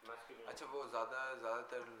 अच्छा, वो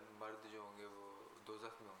ज़्यादातर मर्द जो होंगे वो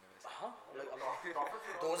दोज़ख में होंगे वैसे। हाँ, like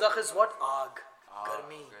दोज़ख is what? आग,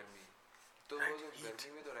 गर्मी। तो वो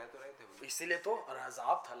गर्मी में तो रहे थे वो, इसीलिए तो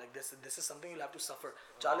अज़ाब था, like this is something you'll have to suffer।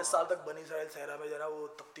 40 साल तक बनी इसराइल सहरा में जरा वो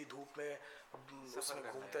तपती धूप में उसमें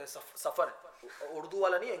घूमते हैं, सफ़र, उर्दू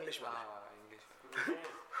वाला नहीं, इंग्लिश वाला। हाँ, इंग्लिश वाला।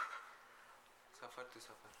 सफ़र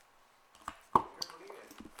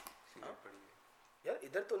यार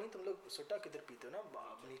इधर तो नहीं, तुम लोग सुट्टा किधर पीते हो ना,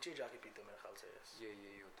 नीचे जाके पीते हो मेरे ख्याल से।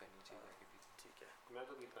 यही होता है, नीचे जाके पीते। ठीक है, मैं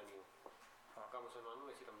तो पीता नहीं हूँ, हाँ का मुसलमान हूँ,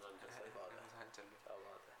 ऐसी रमज़ान चल रहा है, रमज़ान चल रहा है, क्या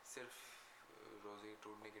बात है। सिर्फ रोज़े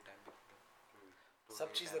टूटने के टाइम पे पीता हूँ।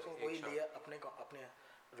 सब चीज़ देखो वही लिया अपने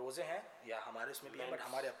रोज़े हैं या हमारे उसमें भी हैं बट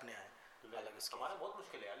हमारे अपने हैं अलग इसके। हमारा बहुत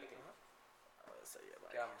मुश्किल है यार लेकिन सही है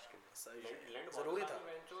भाई, क्या मुश्किल है? सही है, ज़रूरी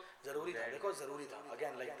था देखो ज़रूरी था।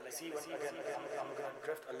 Again like see again I'm gonna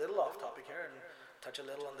drift a little off topic here and touch a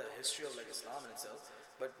little on the history of like Islam in itself.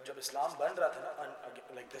 But जब इस्लाम बन रहा था ना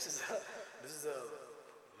like this is a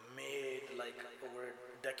made like over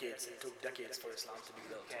decades, it took decades for Islam to be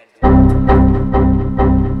built.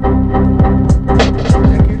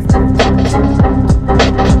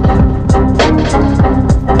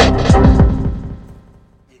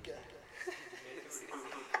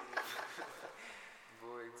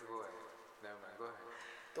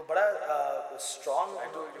 तो बड़ा strong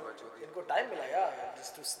इनको time मिला यार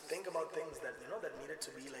just to think about things that you know that needed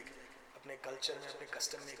to be like अपने culture में अपने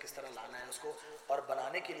custom में किस तरह लाना है उसको और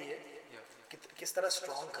बनाने के लिए किस तरह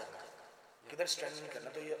स्ट्रॉन्ग करना है, किधर स्ट्रेंथन करना।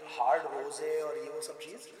 तो ये हार्ड रोज़े और ये वो सब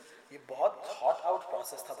चीज़ ये बहुत थॉट आउट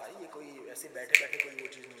प्रोसेस था भाई, ये कोई ऐसे बैठे बैठे कोई वो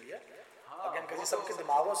चीज़ नहीं है। अगेन किसी सबके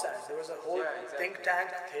दिमागों से आया, there was a whole think tank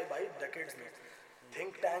थे भाई डेकेड्स में,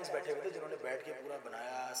 थिंक टैंक्स बैठे हुए थे जिन्होंने बैठ के पूरा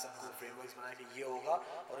बनाया सबको फ्रेमवर्क्स बनाया कि ये होगा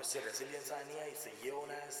और इससे रेजिलियंस आनी है, इससे ये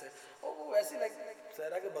होना है, इससे और वो वैसे लाइक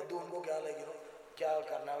सहरा के बद्दू उनको क्या लाइक यू नो क्या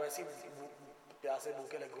करना है वैसे प्यासे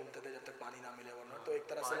भूखे लग घूमते थे जब तक पानी ना मिले वरना। तो एक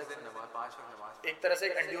तरह से एक तरह से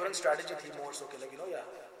एक एंड्योरेंस स्ट्रेटजी थी मोर सो के लाइक यू नो या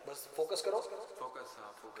बस फोकस करो फोकस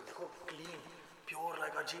देखो क्लीन प्योर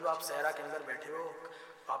लाइक अजीब आप सहरा के अंदर बैठे हो,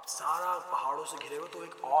 आप सारा पहाड़ों से घिरे हो। तो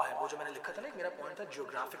एक ऑ है वो जो मैंने लिखा था ना, एक मेरा पॉइंट था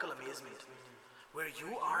geographical amazement where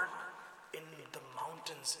you are in the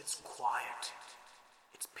mountains, it's quiet,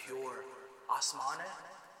 it's pure, आसमान है,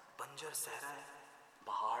 बंजर सहरा है,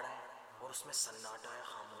 पहाड़ है और उसमें सन्नाटा है,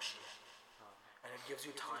 खामोशी है, and it gives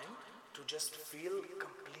you time to just feel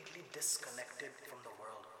completely disconnected from the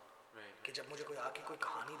world. कि जब मुझे कोई आके कोई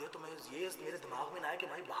कहानी दे तो मैं ये मेरे दिमाग में ना आए कि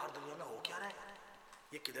भाई बाहर दुनिया में हो क्या रहा है,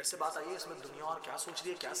 ये किधर से बात आई है, इसमें दुनिया और क्या सोच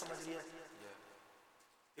रही है, क्या समझ रही है,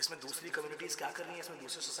 इसमें दूसरी कम्युनिटीज़ क्या कर रही हैं, इसमें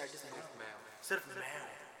दूसरी सोसाइटीज़ नहीं, सिर्फ मैं हूँ।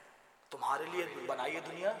 तुम्हारे लिए बनाई है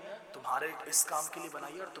दुनिया, तुम्हारे इस काम के लिए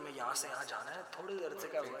बनाई है और तुम्हें यहाँ से यहाँ जाना है। थोड़ी देर से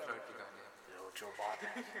क्या हुआ जो बात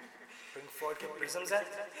है पिंक फ्लॉयड के प्रिजम्स है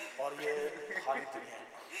और ये खाली दुनिया है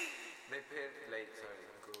नहीं फिर लाइक सॉरी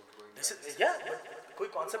या कोई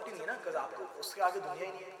कॉन्सेप्ट ही नहीं है ना because आपको उसके आगे दुनिया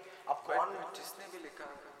ही नहीं है। आप कौन जिसने भी लिखा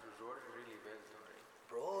wrote it really well though, right?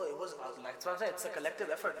 Bro, it was like it's a collective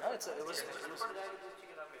effort, no? It was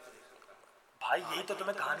भाई यही तो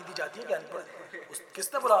तुम्हें कहानी दी जाती है कि अनपढ़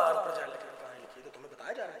किसने बोला अनपढ़ जाने की कहानी लिखी, तो तुम्हें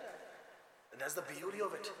बताया जा रहा है। That's the beauty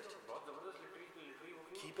of it.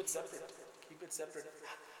 Keep it separate.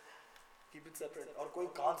 और कोई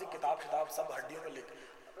कौन सी किताब सब हड्डियों में लिख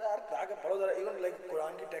यार जाके पढ़ो जरा, इवन लाइक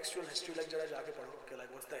कुरान की टेक्सचुअल हिस्ट्री लाइक जरा जाके पढ़ो कि like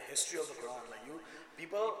what's the history of the Quran. Like you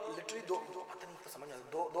people literally do पता नहीं समझ आता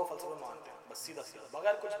दो फलसफे मानते हैं बस सीधा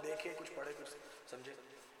बगैर कुछ देखे कुछ पढ़े कुछ समझे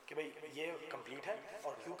कि भाई ये कंप्लीट है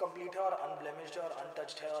और क्यों कंप्लीट है और अनब्लेमिश्ड है और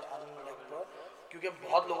अनटच्ड है और क्योंकि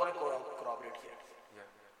बहुत लोगों ने कोरॉबरेट किया,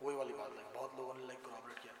 वही वाली बात है, बहुत लोगों ने लाइक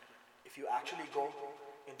कोरॉबरेट किया। If you actually go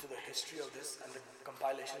into the history of this and the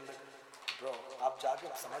compilation bro आप जाके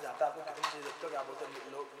समझ आता है आपको कितनी चीज़ देखते हो क्या बोलते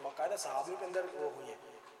हैं लोग बाकायदा सहाबियों के अंदर वो हुई है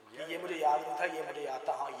कि ये मुझे याद नहीं था, ये मुझे याद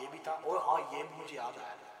था, हाँ ये भी था और हाँ ये भी मुझे याद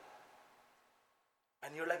आया।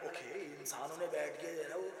 एंड यू लाइक ओके इंसानों ने बैठ के जो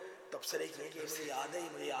है वो तबसरे किए कि ये मुझे याद है, ये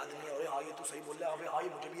मुझे याद नहीं है, और हाँ ये तू सही बोल रहा है, हाँ ये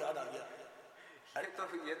मुझे भी याद आ गया। अरे तो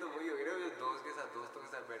ये तो वही हो गया ना दोस्तों के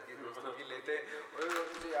साथ बैठ के दोस्तों की लेते और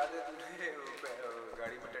मुझे याद है तुमने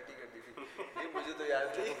गाड़ी में टट्टी कर दी थी, ये मुझे तो याद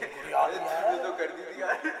नहीं, याद तुमने तो कर दी थी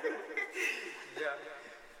यार।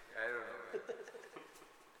 I don't know.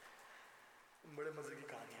 बड़े मजे की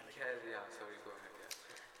कहानी है। खैर यार सॉरी गो अहेड यार।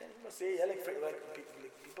 बस ये है like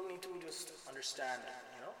people need to just understand,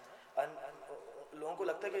 you know, and लोगों को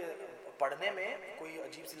लगता है कि पढ़ने में कोई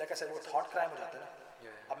अजीब सी लगा वो थॉट क्राइम हो जाता है ना।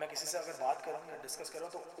 अब मैं किसी से अगर बात करूँ या डिस्कस करूँ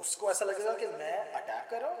तो उसको ऐसा लगेगा कि मैं अटैक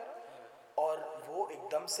कर रहा हूँ और वो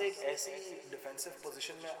एकदम से एक ऐसी डिफेंसिव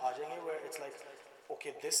पोजीशन में आ जाएंगे where it's like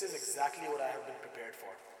okay this is exactly what I have been prepared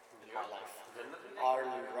for in my life. All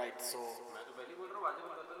right, so मैं तो पहले बोल रहा हूँ आगे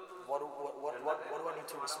बताता रहो तुम। what do I need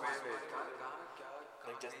to respond?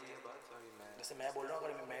 जैसे मैं बोल रहा हूँ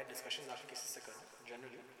अगर मैं डिस्कशन जाके किसी से करूँ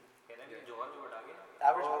जनरली जोहर में बता के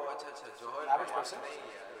एवरेज पर्सन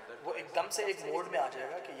वो एकदम से एक मोड में आ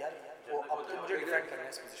जाएगा कि यार वो अब तो मुझे डिफेंड करना है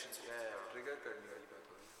इस पोजीशन से, ट्रिगर करने वाली बात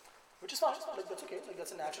हो रही है, which is fine, like that's okay, like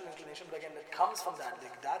that's a natural inclination, but again it comes from that,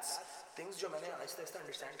 like that's things जो मैंने आहिस्ता आहिस्ता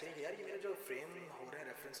अंडरस्टैंड करी कि यार ये मेरे जो फ्रेम हो रहे हैं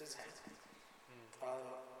रेफरेंसेस हैं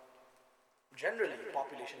जनरली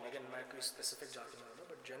पॉपुलेशन, अगेन मैं कोई स्पेसिफिक जाके नहीं होता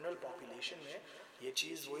बट जनरल पॉपुलेशन में ये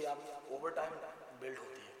चीज़ वही आप ओवर टाइम बिल्ड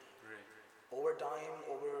होती है, over time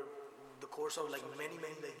over the course of like many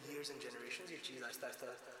like years and generations ये चीज़ आहिस्ता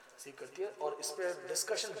आहिस्ता सीख करती है और इस पे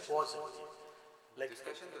डिस्कशन बहुत ज़रूरी है like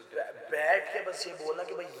बैठ के बस ये बोलना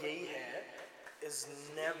कि भाई यही है is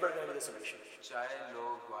never going to be the solution. चाय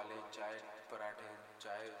लोग वाले चाय पराठे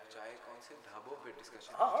चाय कौन से ढाबों पे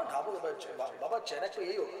डिस्कशन हाँ ढाबों पे बाबा चैनक पे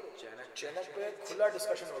यही होगा चैनक पे खुला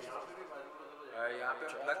डिस्कशन होगा यहाँ पे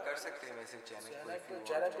हम प्लग कर सकते हैं वैसे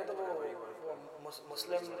चैनक पे तो वो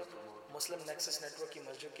मुस्लिम नेक्सस नेटवर्क की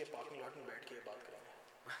मस्जिद के पार्किंग लॉट में बैठ के बात करेंगे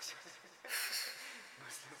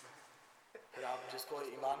फिर आप जिसको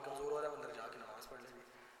ईमान कमज़ोर हो रहा है वो अंदर जाके नमाज पढ़ लेंगे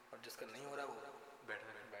और जिसका नहीं हो रहा है वो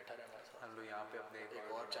बैठा रहे हम लोग यहाँ पे अपने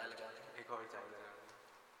एक और चाय लगा एक और चाय लगा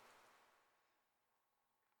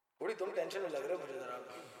थोड़ी तुम टेंशन में लग रहे हो मुझे ज़रा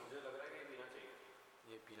मुझे लग रहा है कि पीना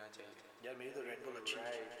चाहिए ये पीना चाहिए यार मेरी तो रेड बुल अच्छी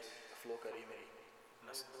है फ्लो करी मेरी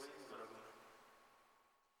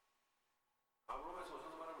आप लोग मैं सोच रहा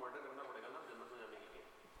हूँ तुम्हारा मर्डर करना पड़ेगा ना जन्नत में जाने के लिए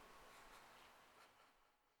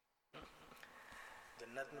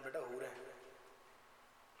जन्नत में बेटा हो रहे हैं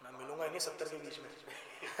मैं मिलूंगा ही नहीं 70 के बीच में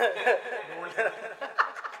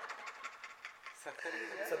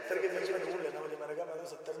 70 के बीच में ढूंढ लेना मुझे मैंने कहा मैं तो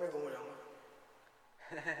 70 में घूम जाऊंगा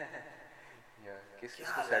किस चीज़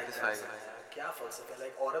को सैटिस्फाई करना क्या फलसफा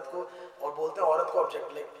लाइक औरत को और बोलते हैं औरत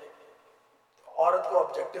को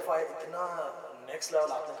ऑब्जेक्टिफाई इतना नेक्स्ट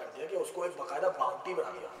लेवल आपने कर दिया कि उसको एक बकायदा बाउंटी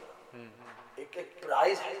बना दिया एक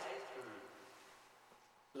प्राइज है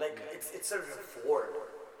like it's a reward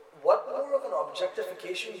what more of an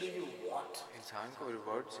objectification do you want इंसान को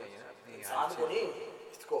रिवॉर्ड चाहिए ना अपने इंसान को नहीं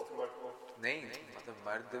इसको नहीं मतलब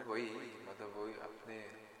मर्द वही अपने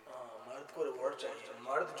मर्द को रिवॉर्ड चाहिए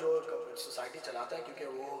मर्द जो सोसाइटी चलाता है क्योंकि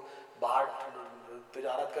वो बाहर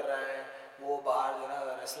तिजारत कर रहा है वो बाहर जो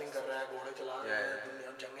है रेसलिंग कर रहा है घोड़े चला रहा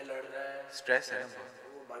है जंगें लड़ रहा है स्ट्रेस है ना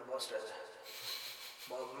वो भाई बहुत स्ट्रेस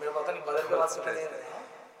है मेरा पता नहीं बदल के बाद से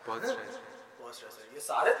बहुत स्ट्रेस है ये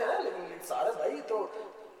सारे थे ना लेकिन सारे भाई तो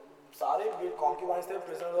सारे कॉन्क्यूबाइंस थे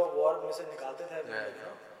प्रिजनर्स ऑफ वॉर में से निकालते थे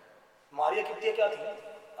मारिया किप्तिया क्या थी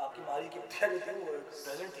आपकी मारिया किप्तिया जो थी वो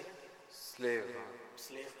प्रेजेंट थी स्लेव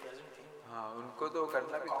प्रेजेंट थी हाँ उनको तो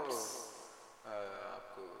करना भी तो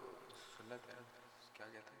आपको सुन्नत है क्या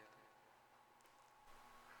कहते हैं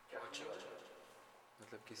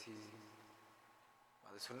मतलब किसी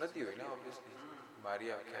सुन्नत ही हुई ना ऑब्वियसली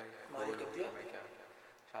मारिया क्या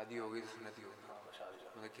शादी हो गई तो सुन्नत ही होगी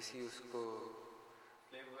मतलब किसी उसको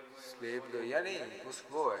स्लेव या नहीं उस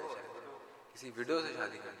वो है शायद किसी विडो से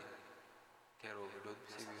शादी करनी क्या वो विडो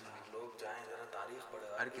किसी भी लोग जाएं जरा तारीख पढ़े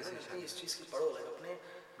हर किसी इस चीज़ की पढ़ो लाइक अपने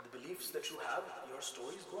the beliefs that you have your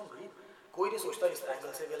stories go and read कोई नहीं सोचता इस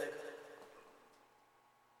एंगल से कि like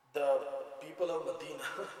the people of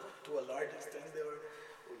Medina to a large extent they were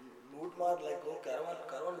लूट मार like वो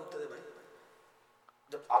कारवान लूटते थे भाई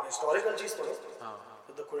जब आप हिस्टोरिकल चीज़ पढ़ो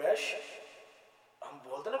तो the Quraysh हम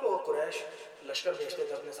बोलते ना कि वो कुरैश लश्कर भेजते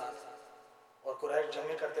थे अपने साथ और कुरैश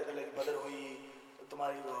जंगें करते थे लेकिन बदर हुई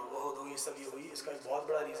तुम्हारी ओहद हुई सब ये हुई इसका एक बहुत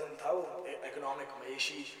बड़ा रीज़न था वो इकोनॉमिक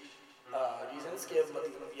मईशी रीजंस के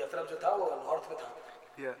यथरब जो था वो नॉर्थ में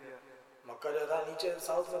था मक्का जो था नीचे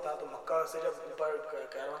साउथ में था तो मक्का से जब ऊपर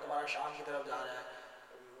कैरवान तुम्हारा शाम की तरफ जा रहा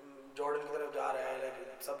है जॉर्डन की तरफ जा रहा है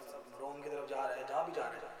सब रोम की तरफ जा रहा है जहाँ भी जा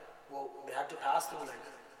रहा है वो they had to pass through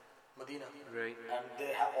like Medina, right. And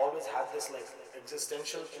they have always had this like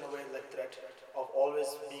existential in a way like threat of always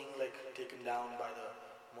being like taken down by the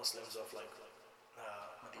Muslims of like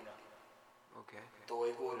Medina. Okay. तो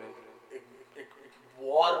एक वो एक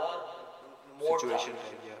war mode situation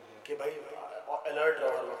कि भाई alert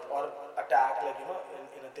रहो हर वक्त और attack like you know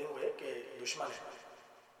in a thing way कि दुश्मन है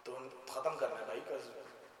तो खत्म करना है भाई cause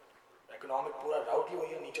economic पूरा route ही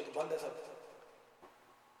वही है नीचे तो बंद है सब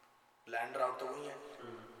land route तो वही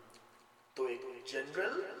है तो एक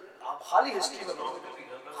जनरल आप खाली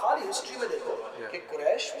हिस्ट्री में देखो कि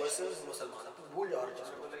कुरैश वर्सेस मुसलमान आप भूल जाओ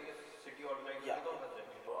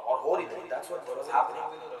और हो रही थी that's what was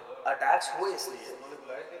happening attacks हुए इसलिए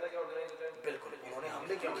बिल्कुल उन्होंने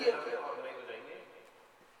हमले क्यों किए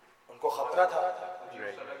उनको खतरा था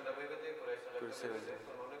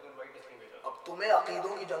अब तुम्हें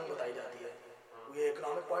अकीदों की जंग बताई जाती है ये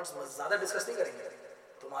इकोनॉमिक पॉइंट्स ज़्यादा डिस्कस नहीं करेंगे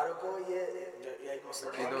तुम्हारे को ये एक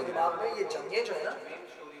मुसलमान के दिमाग में ये जंगें जो है ना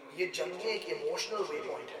ये जंगें एक इमोशनल वे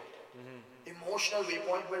पॉइंट है emotional way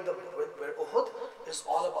point where Uhud is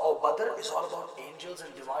all about Badr is all about angels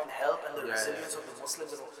and divine help and the resilience of the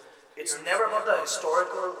Muslims and it's never about the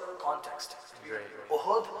historical context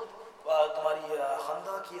Uhud तुम्हारी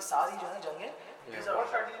खंदक ये सारी जो है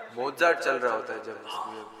जंगें मोज़ार्ट चल रहा होता है जब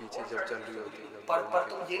पीछे जब चल रही होती है पर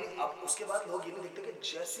तुम ये अब उसके बाद लोग ये नहीं देखते कि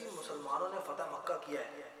जैसे मुसलमानों ने फतह मक्का किया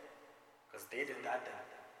है because they did that then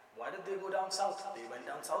Why did they go down south? They went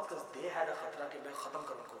down south because they had a खतरा कि भाई खत्म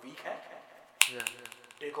करो उनको, weak है,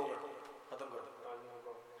 take over, खत्म करो,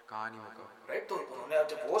 कहानी में कहो, right? तो उन्होंने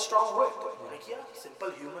जब वो strong हुए तो उन्होंने किया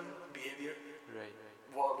simple human behavior, right,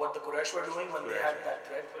 what the Quraysh were doing when they had that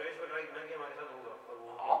threat. Quraysh were right ना कि हमारे साथ होगा, पर वो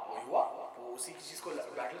हाँ वही हुआ, वो उसी चीज को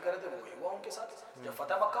बैटल कर रहे थे, वही हुआ उनके साथ. जब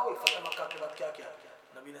फतेह मक्का हुई, फतेह मक्का के बाद क्या किया,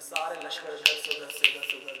 नबी ने सारे लश्कर इधर से उधर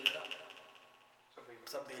भेजा,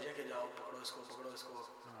 सब भेजे कि जाओ पकड़ो इसको,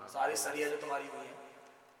 सारी सरिया जो तुम्हारी हुई है,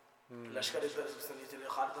 लश्कर इधर से नीचे,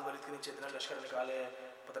 खालिद बिन वलीद के नीचे इतने लश्कर निकाले,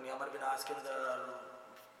 पता नहीं अमर बिन आस के अंदर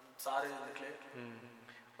सारे निकले.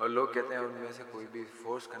 और लोग कहते हैं उनमें से कोई भी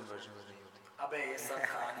फोर्स कन्वर्जन नहीं होती. अबे ये सब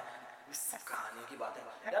कहानी की बात है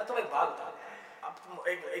यार. तुम एक बात बताओ, अब तुम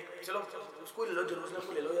एक चलो उसको ले लो, जेरूसलम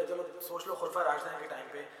को ले लो, या चलो सोच लो खुलफा राशिदीन के टाइम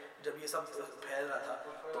पे जब ये सब फैल रहा था,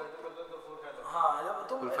 तो हाँ जब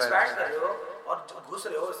तुम एक्सपैंड कर रहे हो और घुस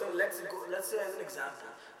रहे हो, let's say as an example,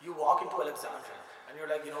 you walk into Alexandria and you're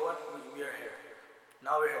like, you know what, we are here,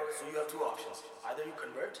 now we're here, so you have two options, either you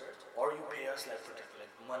convert or you pay us like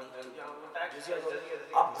money to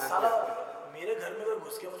अब साला मेरे घर में कोई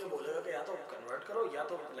घुस के मुझे बोलेगा कि या तो कन्वर्ट करो या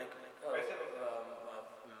तो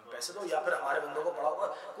पैसे दो या फिर हमारे बंदों को पढ़ाओ,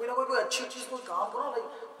 कोई ना कोई अच्छी चीज़ कोई काम करो. लाइक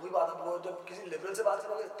वही बात है, वो जब किसी लिबरल से बात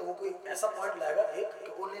करोगे तो वो कोई ऐसा पॉइंट लाएगा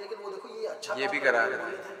एक वो नहीं, लेकिन वो देखो ये अच्छा ये भी करा रहे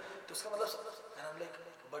थे, तो उसका मतलब and I'm like,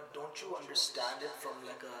 but don't you understand it from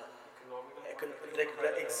like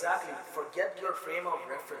exactly, forget your frame of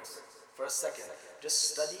reference for a second, just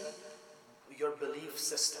study your belief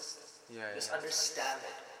system, just understand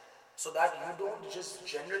it, so that you don't just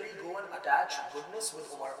generally go and attach goodness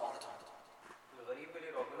with Umar all the time.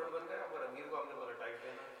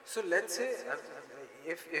 So let's say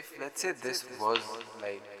if let's say this was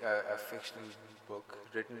like a fictional book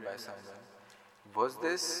written by someone, was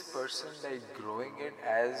this person like growing it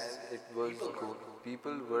as it was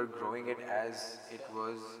people were growing it as it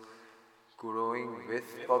was growing with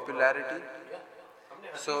popularity?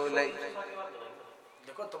 So like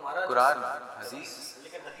देखो तुम्हारा कुरान हदीस,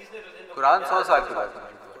 कुरान 100 साल के बाद,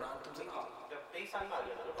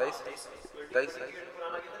 23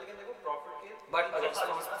 but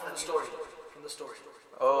from the story.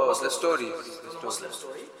 Oh, the stories. From the Muslim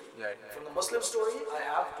story. Yeah. From the Muslim story, I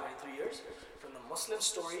have 23 years. From the Muslim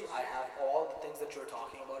story, I have all the things that you're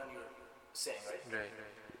talking about and you're saying, right? Right.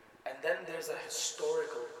 And then there's a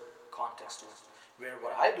historical context to it, where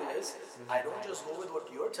what I do is, I don't just go with what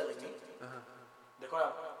you're telling me. देखो ना,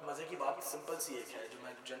 मजे की बात simple सी एक है जो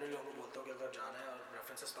मैं generally उनको बोलता हूँ कि अगर जाना है और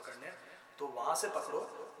रेफरेंसेस पकड़ने हैं तो वहाँ से पकड़ो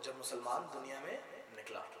जब मुसलमान दुनिया में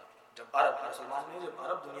निकला, जब अरब मुसलमान नहीं, जब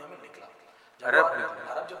अरब दुनिया में निकला,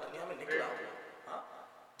 अरब जब दुनिया में निकला, हाँ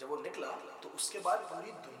जब वो निकला तो उसके बाद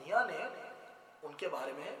पूरी दुनिया ने उनके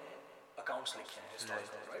बारे में अकाउंट्स लिखे हैं,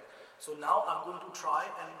 historical, right? So now I am going to try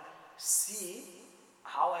and see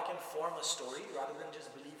how I can form a story rather than just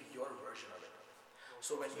believe your version of it.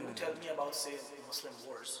 So when you tell me about say Muslim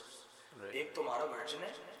wars, एक तुम्हारा version है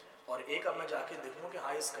और एक अब मैं जाके देखूँ कि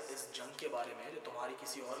हाँ इस जंग के बारे में जो तुम्हारी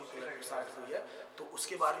किसी और साइड हुई है तो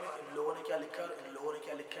उसके बारे में इन लोगों ने क्या लिखा है, इन लोगों ने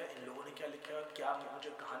क्या लिखा है, इन लोगों ने क्या लिखा है, क्या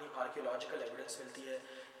मुझे कहानी आर्कियोलॉजिकल एविडेंस मिलती है,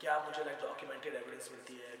 क्या मुझे लाइक डॉक्यूमेंटेड एविडेंस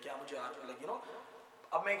मिलती है, क्या मुझे लाइक यू नो,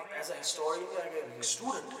 अब मैं एज अ हिस्टोरियन या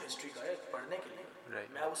स्टूडेंट हिस्ट्री का पढ़ने के लिए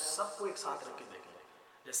मैं उस सबको एक साथ रख के देखूँगा.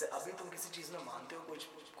 जैसे अभी तुम किसी चीज़ में मानते हो,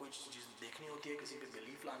 कोई चीज़ देखनी होती है, किसी पे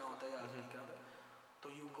बिलीफ लाना होता है या क्या होता है, तो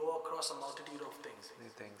you go across a multitude of things.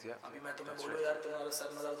 अभी मैं तुम्हें बोलूँ यार तुम्हारा सर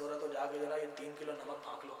में दर्द हो रहा है तो जाके जरा ये 3 किलो नमक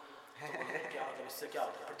फाँक लो, तो क्या होता है, इससे क्या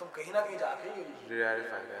होता है, फिर तुम कहीं ना कहीं जाके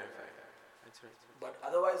बट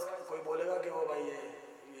अदरवाइज कोई बोलेगा कि वो भाई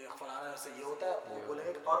ये फलाना से ये होता है, वो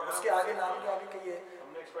बोलेंगे और उसके आगे नाम के आगे कि ये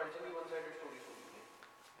हमने एक्सपेंशन की वन साइडेड स्टोरी सुनी है.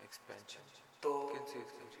 एक्सपेंशन तो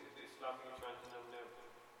इस्लामिक एक्सपेंशन हमने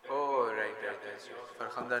ओह राइट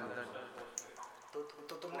फरखंदा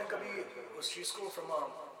तो तुमने कभी उस चीज़ को from a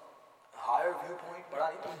higher viewpoint पढ़ा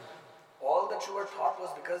नहीं? तो all that you were taught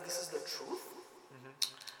was because this is the truth,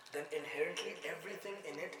 then inherently everything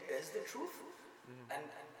in it is the truth, and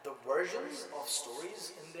the versions of stories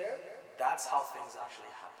in there, that's how things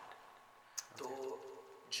actually happened. So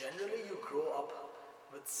generally you grow up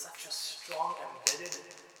with such a strong embedded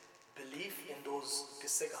belief in those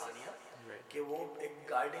किस्से कहानियाँ कि वो एक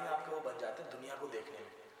guiding आपके वो बन जाते हैं दुनिया को देखने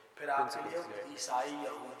में. फिर आपके लिए ईसाई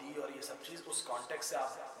यहूदी और ये सब चीज़ उस कॉन्टेक्स्ट से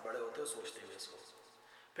आप बड़े होते हो सोचते हुए इसको,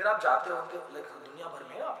 फिर आप जाते हो उनके लाइक दुनिया भर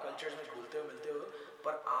में आप कल्चर्स में घूमते हो मिलते हो,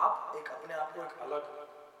 पर आप एक अपने आप को एक अलग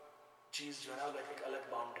चीज़ जो है ना लाइक एक अलग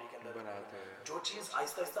बाउंड्री के अंदर बनाते हैं, जो चीज़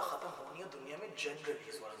आहिस्ता आहिस्ता ख़त्म होनी है दुनिया में जनरली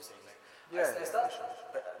इस बारे में. आहिस्ता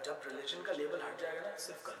आहिस्ता जब रिलीजन का लेबल हट जाएगा ना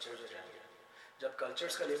सिर्फ कल्चर हो जाएंगे. जब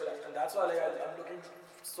cultures का label आता है, that's why like I'm looking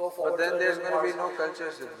so But forward then to there's the gonna be wars. no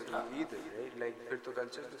cultures either, right? Like फिर तो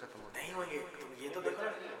cultures भी खत्म हो नहीं होंगे, तुम ये तो देखो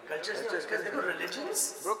ना, cultures नहीं, because देखो religions,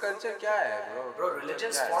 Bro, culture क्या है, bro? bro, Culture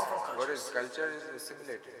religions क्या है? form from What is cultures. culture is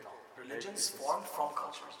assimilated. Religions formed from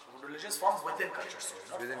cultures. Religions formed within cultures, sorry,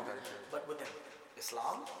 not Within from, culture. but within.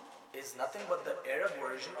 Islam is nothing but the Arab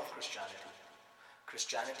version of Christianity.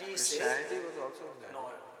 Christianity Christianity was also in that. no,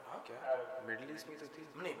 huh? क्या? Middle East में तो थी.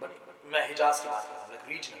 नहीं, but मैं हिजाज की बात कर रहा हूँ, like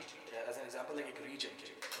regional, as an example, like एक region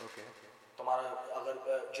के. Okay. तुम्हारा अगर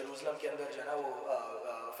जेरूसलम के अंदर जो है ना वो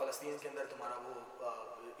फ़लस्तीन के अंदर तुम्हारा वो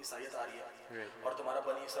ईसाईयत आ रही है और तुम्हारा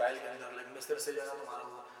बनी इसराइल के अंदर लाइक मिस्र से जो है ना तुम्हारा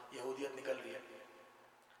वो यहूदियत निकल रही है.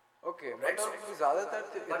 Okay. मतलब ज़्यादातर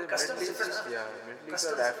तो इधर customs Middle East different, या Middle East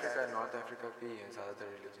और Africa, North Africa के ही हैं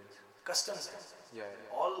ज़्यादातर religions. Customs है. Yeah.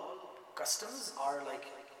 All customs are like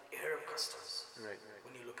Arab customs Right.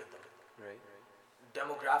 when you look at them. Right.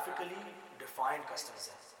 Demographically defined customs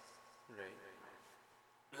है. Right.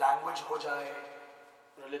 Language हो जाए,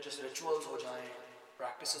 religious rituals हो जाए,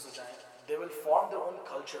 practices हो जाए, they will form their own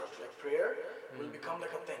culture. Like prayer will become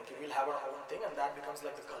like a thing. We'll have our own thing, and that becomes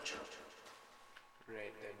like the culture.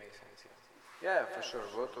 Right. That makes sense. Yeah, for sure.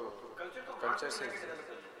 वो तो culture से.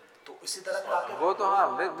 तो इसी तरह का आपके वो तो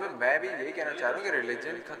हाँ मैं भी यही कहना चाह रहा हूँ कि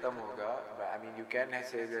religion खत्म होगा. I mean you can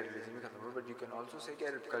say that religion भी खत्म होगा, but you can also say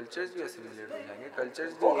कि cultures भी assimilate हो जाएंगे,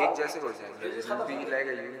 cultures भी एक जैसे हो जाएंगे. It will be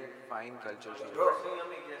like a unifying culture.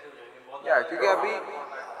 Yeah, क्योंकि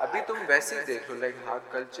अभी तुम वैसे ही देख लो like how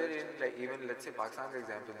culture in like even let's say Pakistan का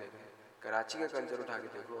example देखो, कराची का culture उठा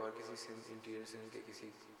के देखो और किसी इंटीरियर सिंध के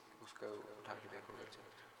किसी उसका उठा के देखो, culture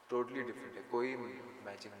totally different है, कोई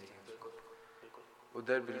मैचिंग नहीं है.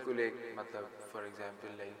 उधर बिल्कुल एक मतलब फॉर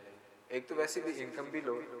एग्जांपल लाइक एक तो वैसे भी इनकम भी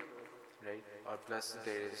लो, राइट, और plus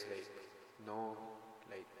there is like know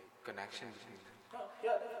like connection between.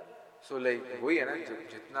 So like वही है ना,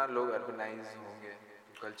 जितना लोग अर्बनाइज होंगे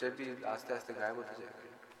कल्चर भी आस्ते आस्ते गायब होता जाएगा.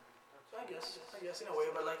 I guess in a way,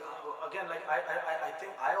 but like again, like I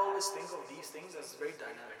think I always think of these things as very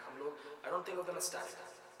dynamic. हम लोग I don't think of them as static.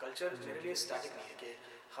 Culture मेरे लिए static नहीं है कि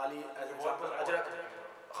खाली as example अजरक,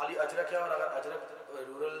 खाली अजरक है और अगर अजरक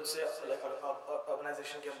रूरल से लाइक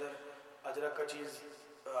अर्बनाइजेशन के अंदर अजरक का चीज़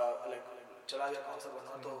लाइक चला गया कॉन्सेप्ट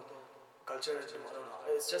बना तो culture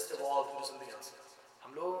it's just evolve into something else.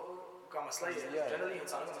 हम लोग का मसला ये है, जनरली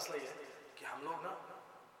इंसान का मसला ये है कि हम लोग ना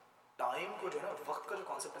टाइम को जो है ना वक्त का जो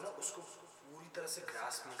कॉन्सेप्ट है ना उसको पूरी तरह से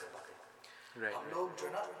ग्रास्प नहीं कर पाते. हम लोग जो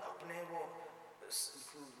है ना अपने वो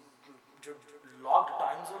जो लॉक्ड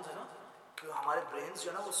टाइम जोन्स है ना कि हमारे ब्रेन्स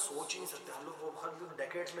जो है ना वो सोच ही नहीं सकते. हम लोग वो हर लोग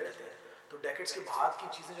डेकेड्स में रहते हैं, तो डेकेड्स के बाद की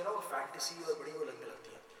चीज़ें जो है ना वो फैंटेसी और बड़ी वो लगने लगती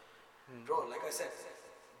हैं. ब्रो लाइक आई सेड,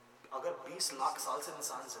 अगर 20 लाख साल से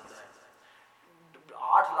इंसान जिंदा है,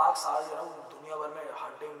 8 लाख साल जो है ना वो दुनिया भर में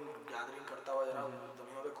हंटिंग गैदरिंग करता हुआ जो है ना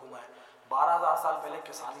दुनिया में घूमा है. 12,000 साल पहले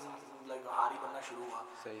किसानी लाइक हारी बनना शुरू हुआ,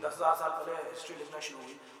 10,000 साल पहले हिस्ट्री लिखना शुरू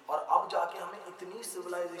हुई, और अब जाके हमें इतनी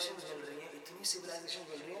सिविलाइजेशन मिल रही हैं, इतनी सिविलाइजेशन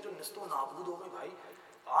मिल रही हैं जो निस्तो नाबूद हो गई भाई.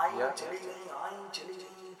 आई चली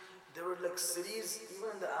गई. There were like cities even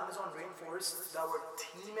in the Amazon rainforest that were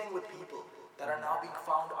teeming with people that are now being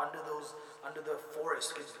found under the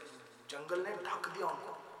forest. जंगल ने ढक दिया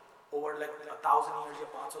उनको over like 1,000 years या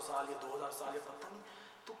 500 साल या 2,000 साल या पता नहीं.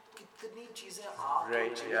 तो कितनी चीजें आप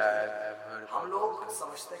हम लोग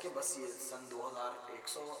समझते हैं कि बस ये सन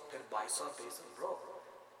 2100 फिर 2200 2300. Bro,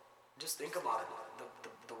 just think about it.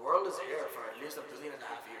 The world is here for at least 1.5 billion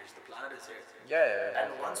years. The planet is here. Yeah.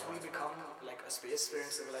 And once we become like a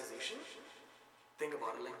spacefaring civilization, think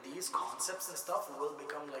about it. Like these concepts and stuff will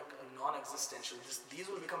become like non-existential.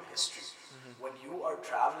 These will become history. When you are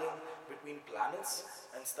traveling between planets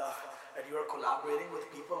and stuff, and you are collaborating with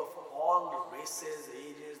people of all races,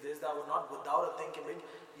 ages, this, that, not without a thing कि भाई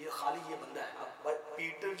ये खाली ये बंदा है. But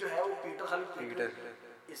Peter जो है वो Peter खाली Peter.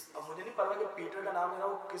 अब मुझे नहीं पता कि पीटर का नाम है ना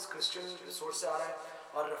वो किस क्रिश्चियन सोर्स से आ रहा है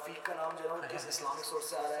और रफीक का नाम जो है ना वो किस इस्लामिक सोर्स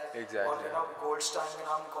से आ रहा है. Exactly. और जो है ना गोल्डस्टाइन का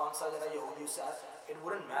नाम कौन सा जो है ना यहूदी से आ रहा है. It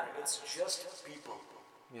wouldn't matter. It's just people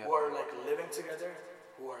who are like living together,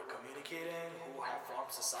 who are communicating, who have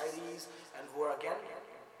formed societies, and who are again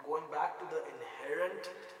going back to the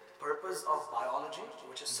inherent purpose of biology,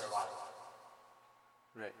 which is survival.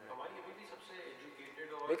 Right. हमारी अभी भी सबसे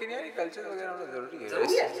educated और लेकिन यार culture वगैरह होना जरूरी है.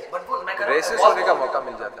 जरूरी है, but वो मैं कह रहा हूँ रेसिस्ट होने का मौका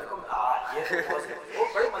मिल जाता है. ये वो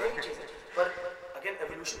बड़े मजे की चीज़ है, पर again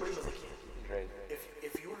evolution बड़ी मजे की है. Right.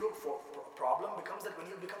 If you look for problem becomes that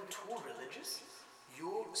when you become too religious,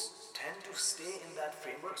 you tend to stay in that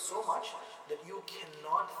framework so much that you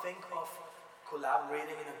cannot think of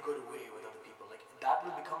collaborating in a good way with other people. Like that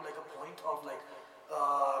will become like a point of like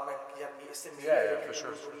मैं यार इससे मेरी for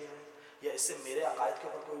sure. या इससे मेरे अकायद के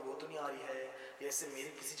ऊपर कोई वो तो नहीं आ रही है, या इससे मेरी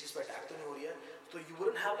किसी चीज़ पर अटैक तो नहीं हो रही है, तो you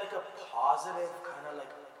wouldn't have like a positive kind of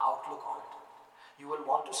like outlook on it. You will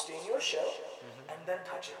want to stay in your shell and then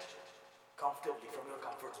touch it comfortably from your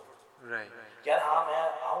comfort zone. Right. यार हाँ मैं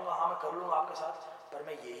आऊँगा, हाँ मैं कर लूँगा आपके साथ, पर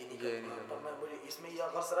मैं ये ही नहीं करूँगा, पर मैं मुझे इसमें ये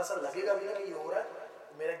अगर जरा सा लगेगा भी ना कि ये हो रहा है,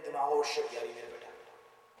 मेरे दिमाग और शिट यार ये मेरे पे tag,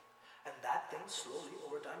 and that thing slowly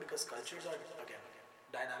over time because cultures are again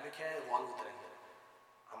dynamic है, evolve होते रहेंगे.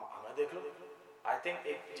 हमें देख लो, I think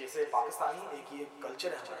एक जैसे पाकिस्तानी एक ये कल्चर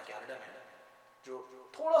है हमारा कनाडा में जो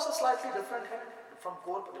थोड़ा सा slightly different है from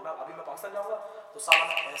core. अभी मैं पाकिस्तान जाऊँगा तो साला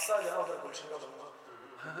मैं ऐसा जरा उधर गुलशन का बनूँगा,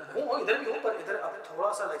 हूँ इधर भी हूँ, पर इधर अब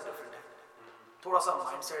थोड़ा सा like different है, थोड़ा सा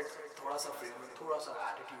mindset, थोड़ा सा framework, थोड़ा सा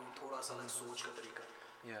attitude, थोड़ा सा like सोच का तरीका,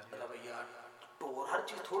 मतलब यार टोर हर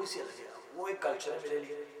चीज़ थोड़ी सी अलग है. वो एक कल्चर है मेरे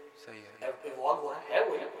लिए, सही है, evolve हो रहा है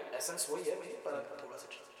वही एसेंस वही है मेरी, पर थोड़ा सा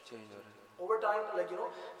चेंज हो रहा है. over time, like you know,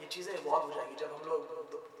 ये चीजें evolve हो जाएंगी जब हम लोग,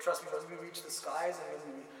 trust me, when we reach the skies and when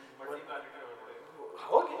we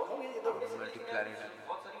होंगे ये तो मल्टीप्लैनेटरी.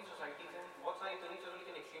 बहुत सारी सोसाइटीज हैं, बहुत सारी इतनी चलो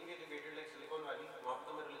लेकिन extremely educated like silicon valley, वहाँ पे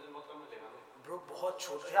तो मैं रिलीजन बहुत कम मिलेगा ना bro, बहुत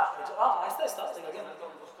छोटा या आहिस्ता आहिस्ता like again तो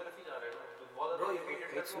हम उस तरफ ही जा रहे हैं ना, तो बहुत ज़्यादा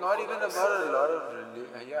educated It's not even about a lot of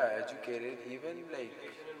educated, even like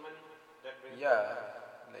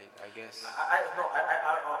like I guess.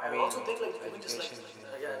 I mean, also think like even just like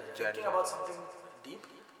education, thinking about something deep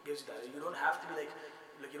gives you that. You don't have to be like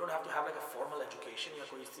you don't have to have like a formal education या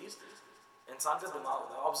कोई चीज़, इंसान का दिमाग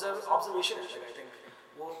observation है. I think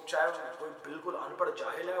वो चाहे कोई बिल्कुल अनपढ़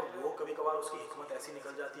जाहिल है, वो कभी कभार उसकी हिकमत ऐसी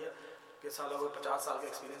निकल जाती है कि साला कोई 50 साल का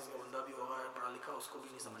एक्सपीरियंस का बंदा भी होगा पढ़ा लिखा, उसको भी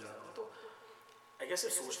नहीं समझ आएगा. तो आई गेस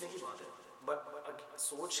ये सोचने की बात है, बट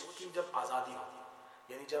सोच की जब आज़ादी हो,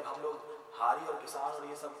 यानी जब हम लोग हारी और किसान और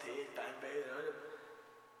ये सब थे एक टाइम पे,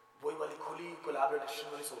 वही वाली खुली कोलैबोरेशन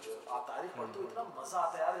वाली सोच है. आप तारीख पढ़ते हो इतना मज़ा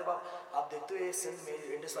आता है यार, जब आप देखते हो ये सिंध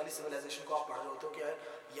में इंडस वैली सिविलाइजेशन को आप पढ़ रहे होते हो कि यार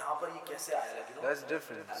यहाँ पर ये कैसे आया, like, you know? That's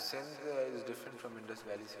different. Sindh is different from Indus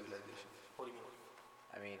Valley civilization. What do you mean?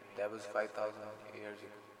 I mean, that was 5,000 years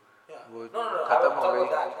ago. Yeah. वो No, खत्म हो I'm गई. talking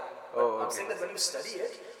about that. Oh, I'm okay. saying that when you study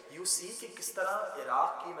it, you see कि किस तरह Iraq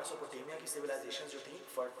की, Mesopotamia की civilisation जो थी,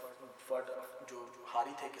 जो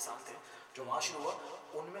हारी थे, किसान थे, जो वहाँ शुरू हुआ,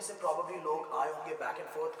 उनमें से probably लोग आए होंगे back and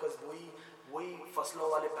forth, because वही फसलों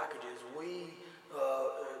वाले पैकेजेस, वही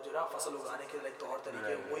जो ना फसल उगाने के लाइक तौर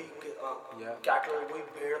तरीके, वही कैटल, वही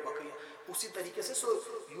भेड़ बकरी, उसी तरीके से. So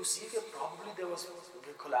you see कि probably there was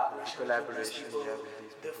collaboration.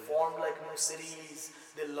 They formed like new cities.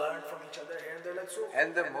 They learned from each other here and there, like so.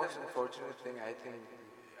 And the most unfortunate thing I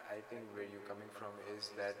think where you're coming from is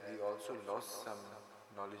that we also lost some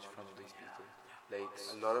knowledge from these people. Like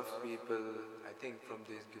a lot of people, I think from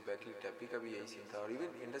this Göbekli Tepe का भी यही scene था, और even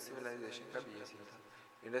Indus civilization का भी यही scene था.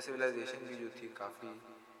 Indus civilization भी जो थी काफ़ी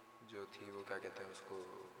जो थी वो क्या कहते हैं उसको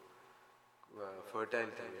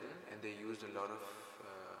fertile थी, and they used a lot of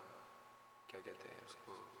क्या कहते हैं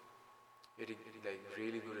उसको like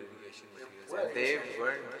really good irrigation materials, and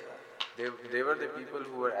they were the people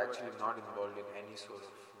who were actually not involved in any sort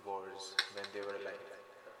of wars when they were alive.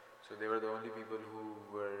 So they were the only people who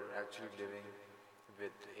were actually living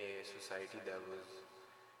with a society that was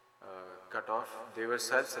cut off. They were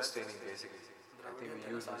self-sustaining basically. I think we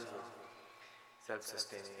use this word,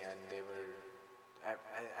 self-sustaining, and they were.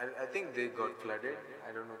 I think they got flooded.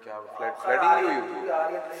 I don't know क्या flooding you.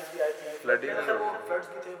 Flooding you. Floods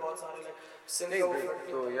भी थे बहुत सारे, like नहीं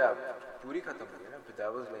तो पूरी खत्म हो गई ना. But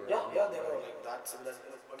that was like they were like that.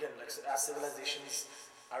 Again, like as civilizations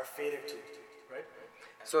are faded too, right?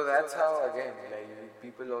 So that's how again like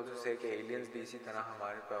people also say कि aliens भी इसी तरह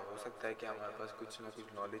हमारे पास हो सकता है कि हमारे पास कुछ ना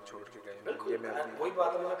कुछ knowledge छोड़ के गए. ये मैं वही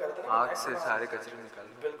बात मैं करता था, आँख से सारे कचरे निकाल.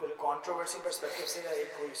 बिल्कुल controversy perspective से या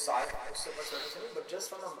एक कोई साइड उससे perspective से नहीं, but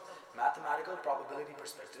just from a mathematical probability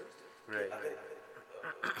perspective. Right. अगर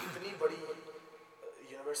इतनी बड़ी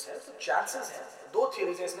universe है तो chances हैं, दो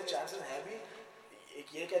theories हैं इसमें, chances हैं भी.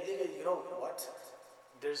 एक ये कहती है कि you know what,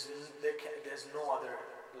 there's no other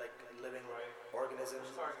like living organism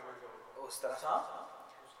उस तरह से.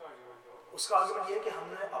 उसका आर्गुमेंट ये है कि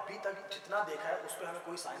हमने अभी तक जितना देखा है उस पर हमें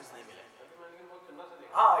कोई साइंस नहीं मिले.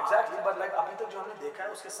 हाँ एग्जैक्टली, बट लाइक अभी तक जो हमने देखा है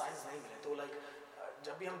उसके साइंस नहीं मिले. तो लाइक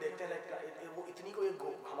जब भी हम देखते हैं लाइक वो इतनी कोई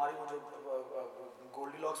हमारी वो जो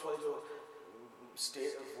गोल्डीलॉक्स वाली जो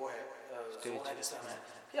स्टेज वो है जोन है जिसमें हमें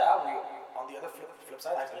we on the other flip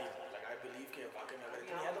side I believe कि वाकई में अगर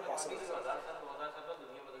इतनी है तो possible.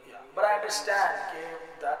 But I understand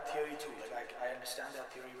that theory too. Like I understand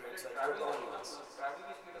that theory where it's like we're the only ones.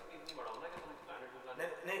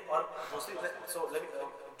 नहीं और दूसरी so let me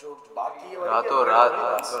जो बात थी ये रातों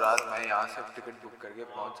रात मैं यहाँ से टिकट बुक करके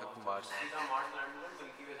पहुँच सकूँ बाहर से। सीधा मार्स लैंड में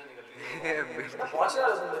मिल्की वे से निकल रही है। पहुंचना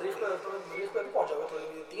मरीज पे पहुंच जाओगे थोड़ी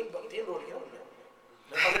तीन रोड की ना उनमें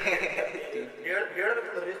डेढ़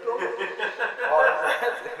में मरीज पे होंगे और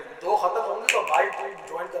दो खत्म होंगे तो भाई तू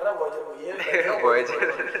ज्वाइन कर रहा है वॉयजर को ये वॉयजर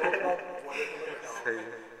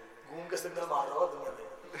घूम के सिग्नल मार रहा होगा दुनिया में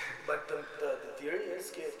बट द थियरी इज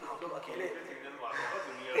कि हम लोग अकेले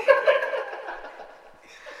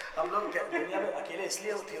दुनिया में अकेले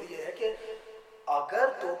इसलिए वो थियरी है कि अगर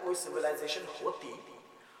तो कोई सिविलाइजेशन होती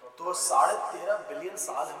तो 13.5 बिलियन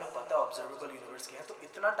साल हमें पता है ऑब्जर्वेबल यूनिवर्स के हैं, तो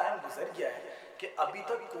इतना टाइम गुजर गया है कि अभी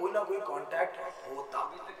तक कोई ना कोई कांटेक्ट होता।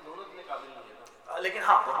 लेकिन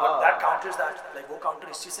हाँ दैट काउंटर्स दैट लाइक वो काउंटर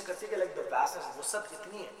इस चीज़ से करती है कि लाइक द वास्टनेस वसत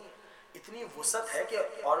इतनी वसत है कि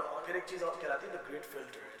और फिर एक चीज़ और कहलाती है द ग्रेट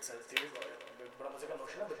फिल्टर। इट्स बड़ा मजे का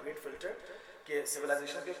नोशन है द ग्रेट फिल्टर के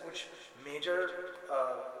सिविलाइजेशन के कुछ मेजर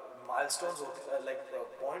माइलस्टोन्स होते हैं लाइक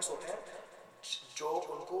पॉइंट्स होते हैं जो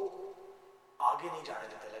उनको आगे नहीं जाने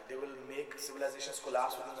देते, like they will make civilizations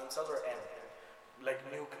collapse within themselves or end, like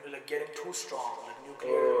getting too strong, like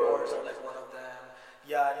nuclear wars are like one of them,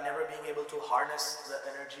 yeah, never being able to harness the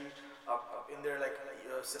energy in their like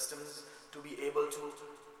systems to be able to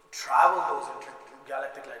travel those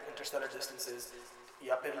intergalactic like interstellar distances,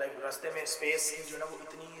 या फिर like रास्ते में space की जो ना वो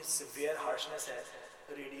इतनी severe harshness है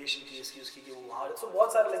रेडिएशन की इसकी उसकी कि वो वहाँ so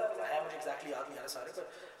बहुत सारे like है मुझे exactly याद नहीं आ रहा सारे पर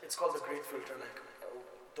it's called the great filter like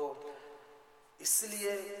तो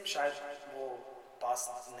इसलिए शायद वो पास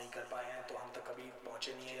नहीं कर पाए हैं तो हम तक कभी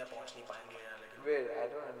पहुँचे नहीं है या पहुँच नहीं पाएंगे या लेकिन Wait, I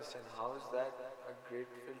don't understand. How is that a great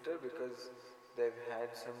filter? Because they've had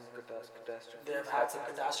some catastrophe. They have had some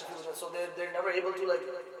catastrophes, so they're never able to like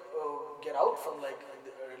get out from like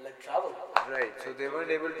travel. Right. So they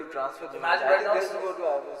weren't able to transfer the Imagine knowledge. right now This is what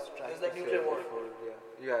I was trying there's like to nuclear say war. before.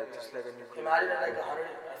 Yeah, just like a nuclear Imagine war. in like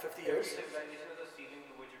 150 years. Civilization is a ceiling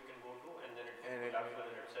to which it can go to and then it can And it- collapse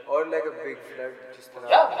within itself. Or like a big flood. जिस तरह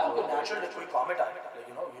Yeah, बिल्कुल कोई natural कोई comet आए, like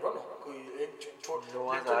you don't know कोई एक छोटा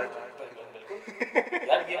Noah's Ark. बिल्कुल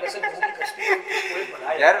यार ये वैसे नूह की कश्ती कोई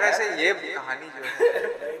बनाया यार वैसे ये कहानी जो है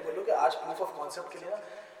मैं बोलूँ कि आज प्रूफ ऑफ कॉन्सेप्ट के लिए ना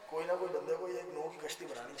कोई बंदे को ये नूह की कश्ती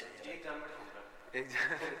बनानी चाहिए। एक जानवर छोड़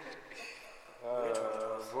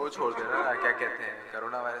वो छोड़ देना ना क्या कहते हैं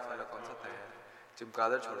कोरोना वायरस वाला कौन सा था यार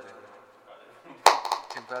चिमगादड़ छोड़ देना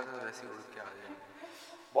चिमगादड़ वैसे उड़ के आ जाएगा।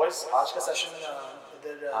 बॉयज आज का सेशन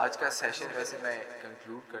इधर आज का सेशन वैसे मैं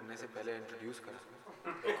कंक्लूड करने से पहले इंट्रोड्यूस करूँ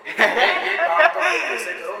ये काम तो बिल्कुल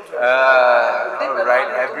से करो जो Alright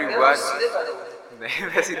everyone नहीं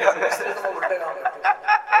वैसे था इसलिए तो वो उल्टे काम करते हैं।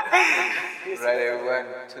 Right everyone,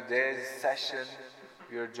 today's session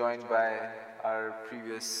we are joined by our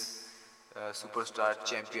previous superstar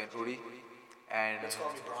champion Uri and Let's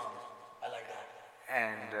call me Brahm. I like that.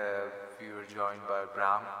 and we were joined by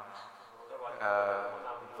Brahm.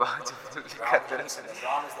 Brahm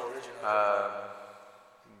is the original.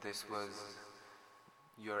 This was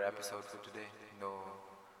your episode for today.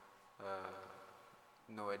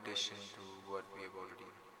 No addition to what we have already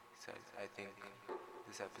said. I think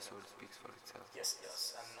this episode speaks for itself. Yes,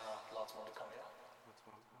 and lots more to come. Yeah.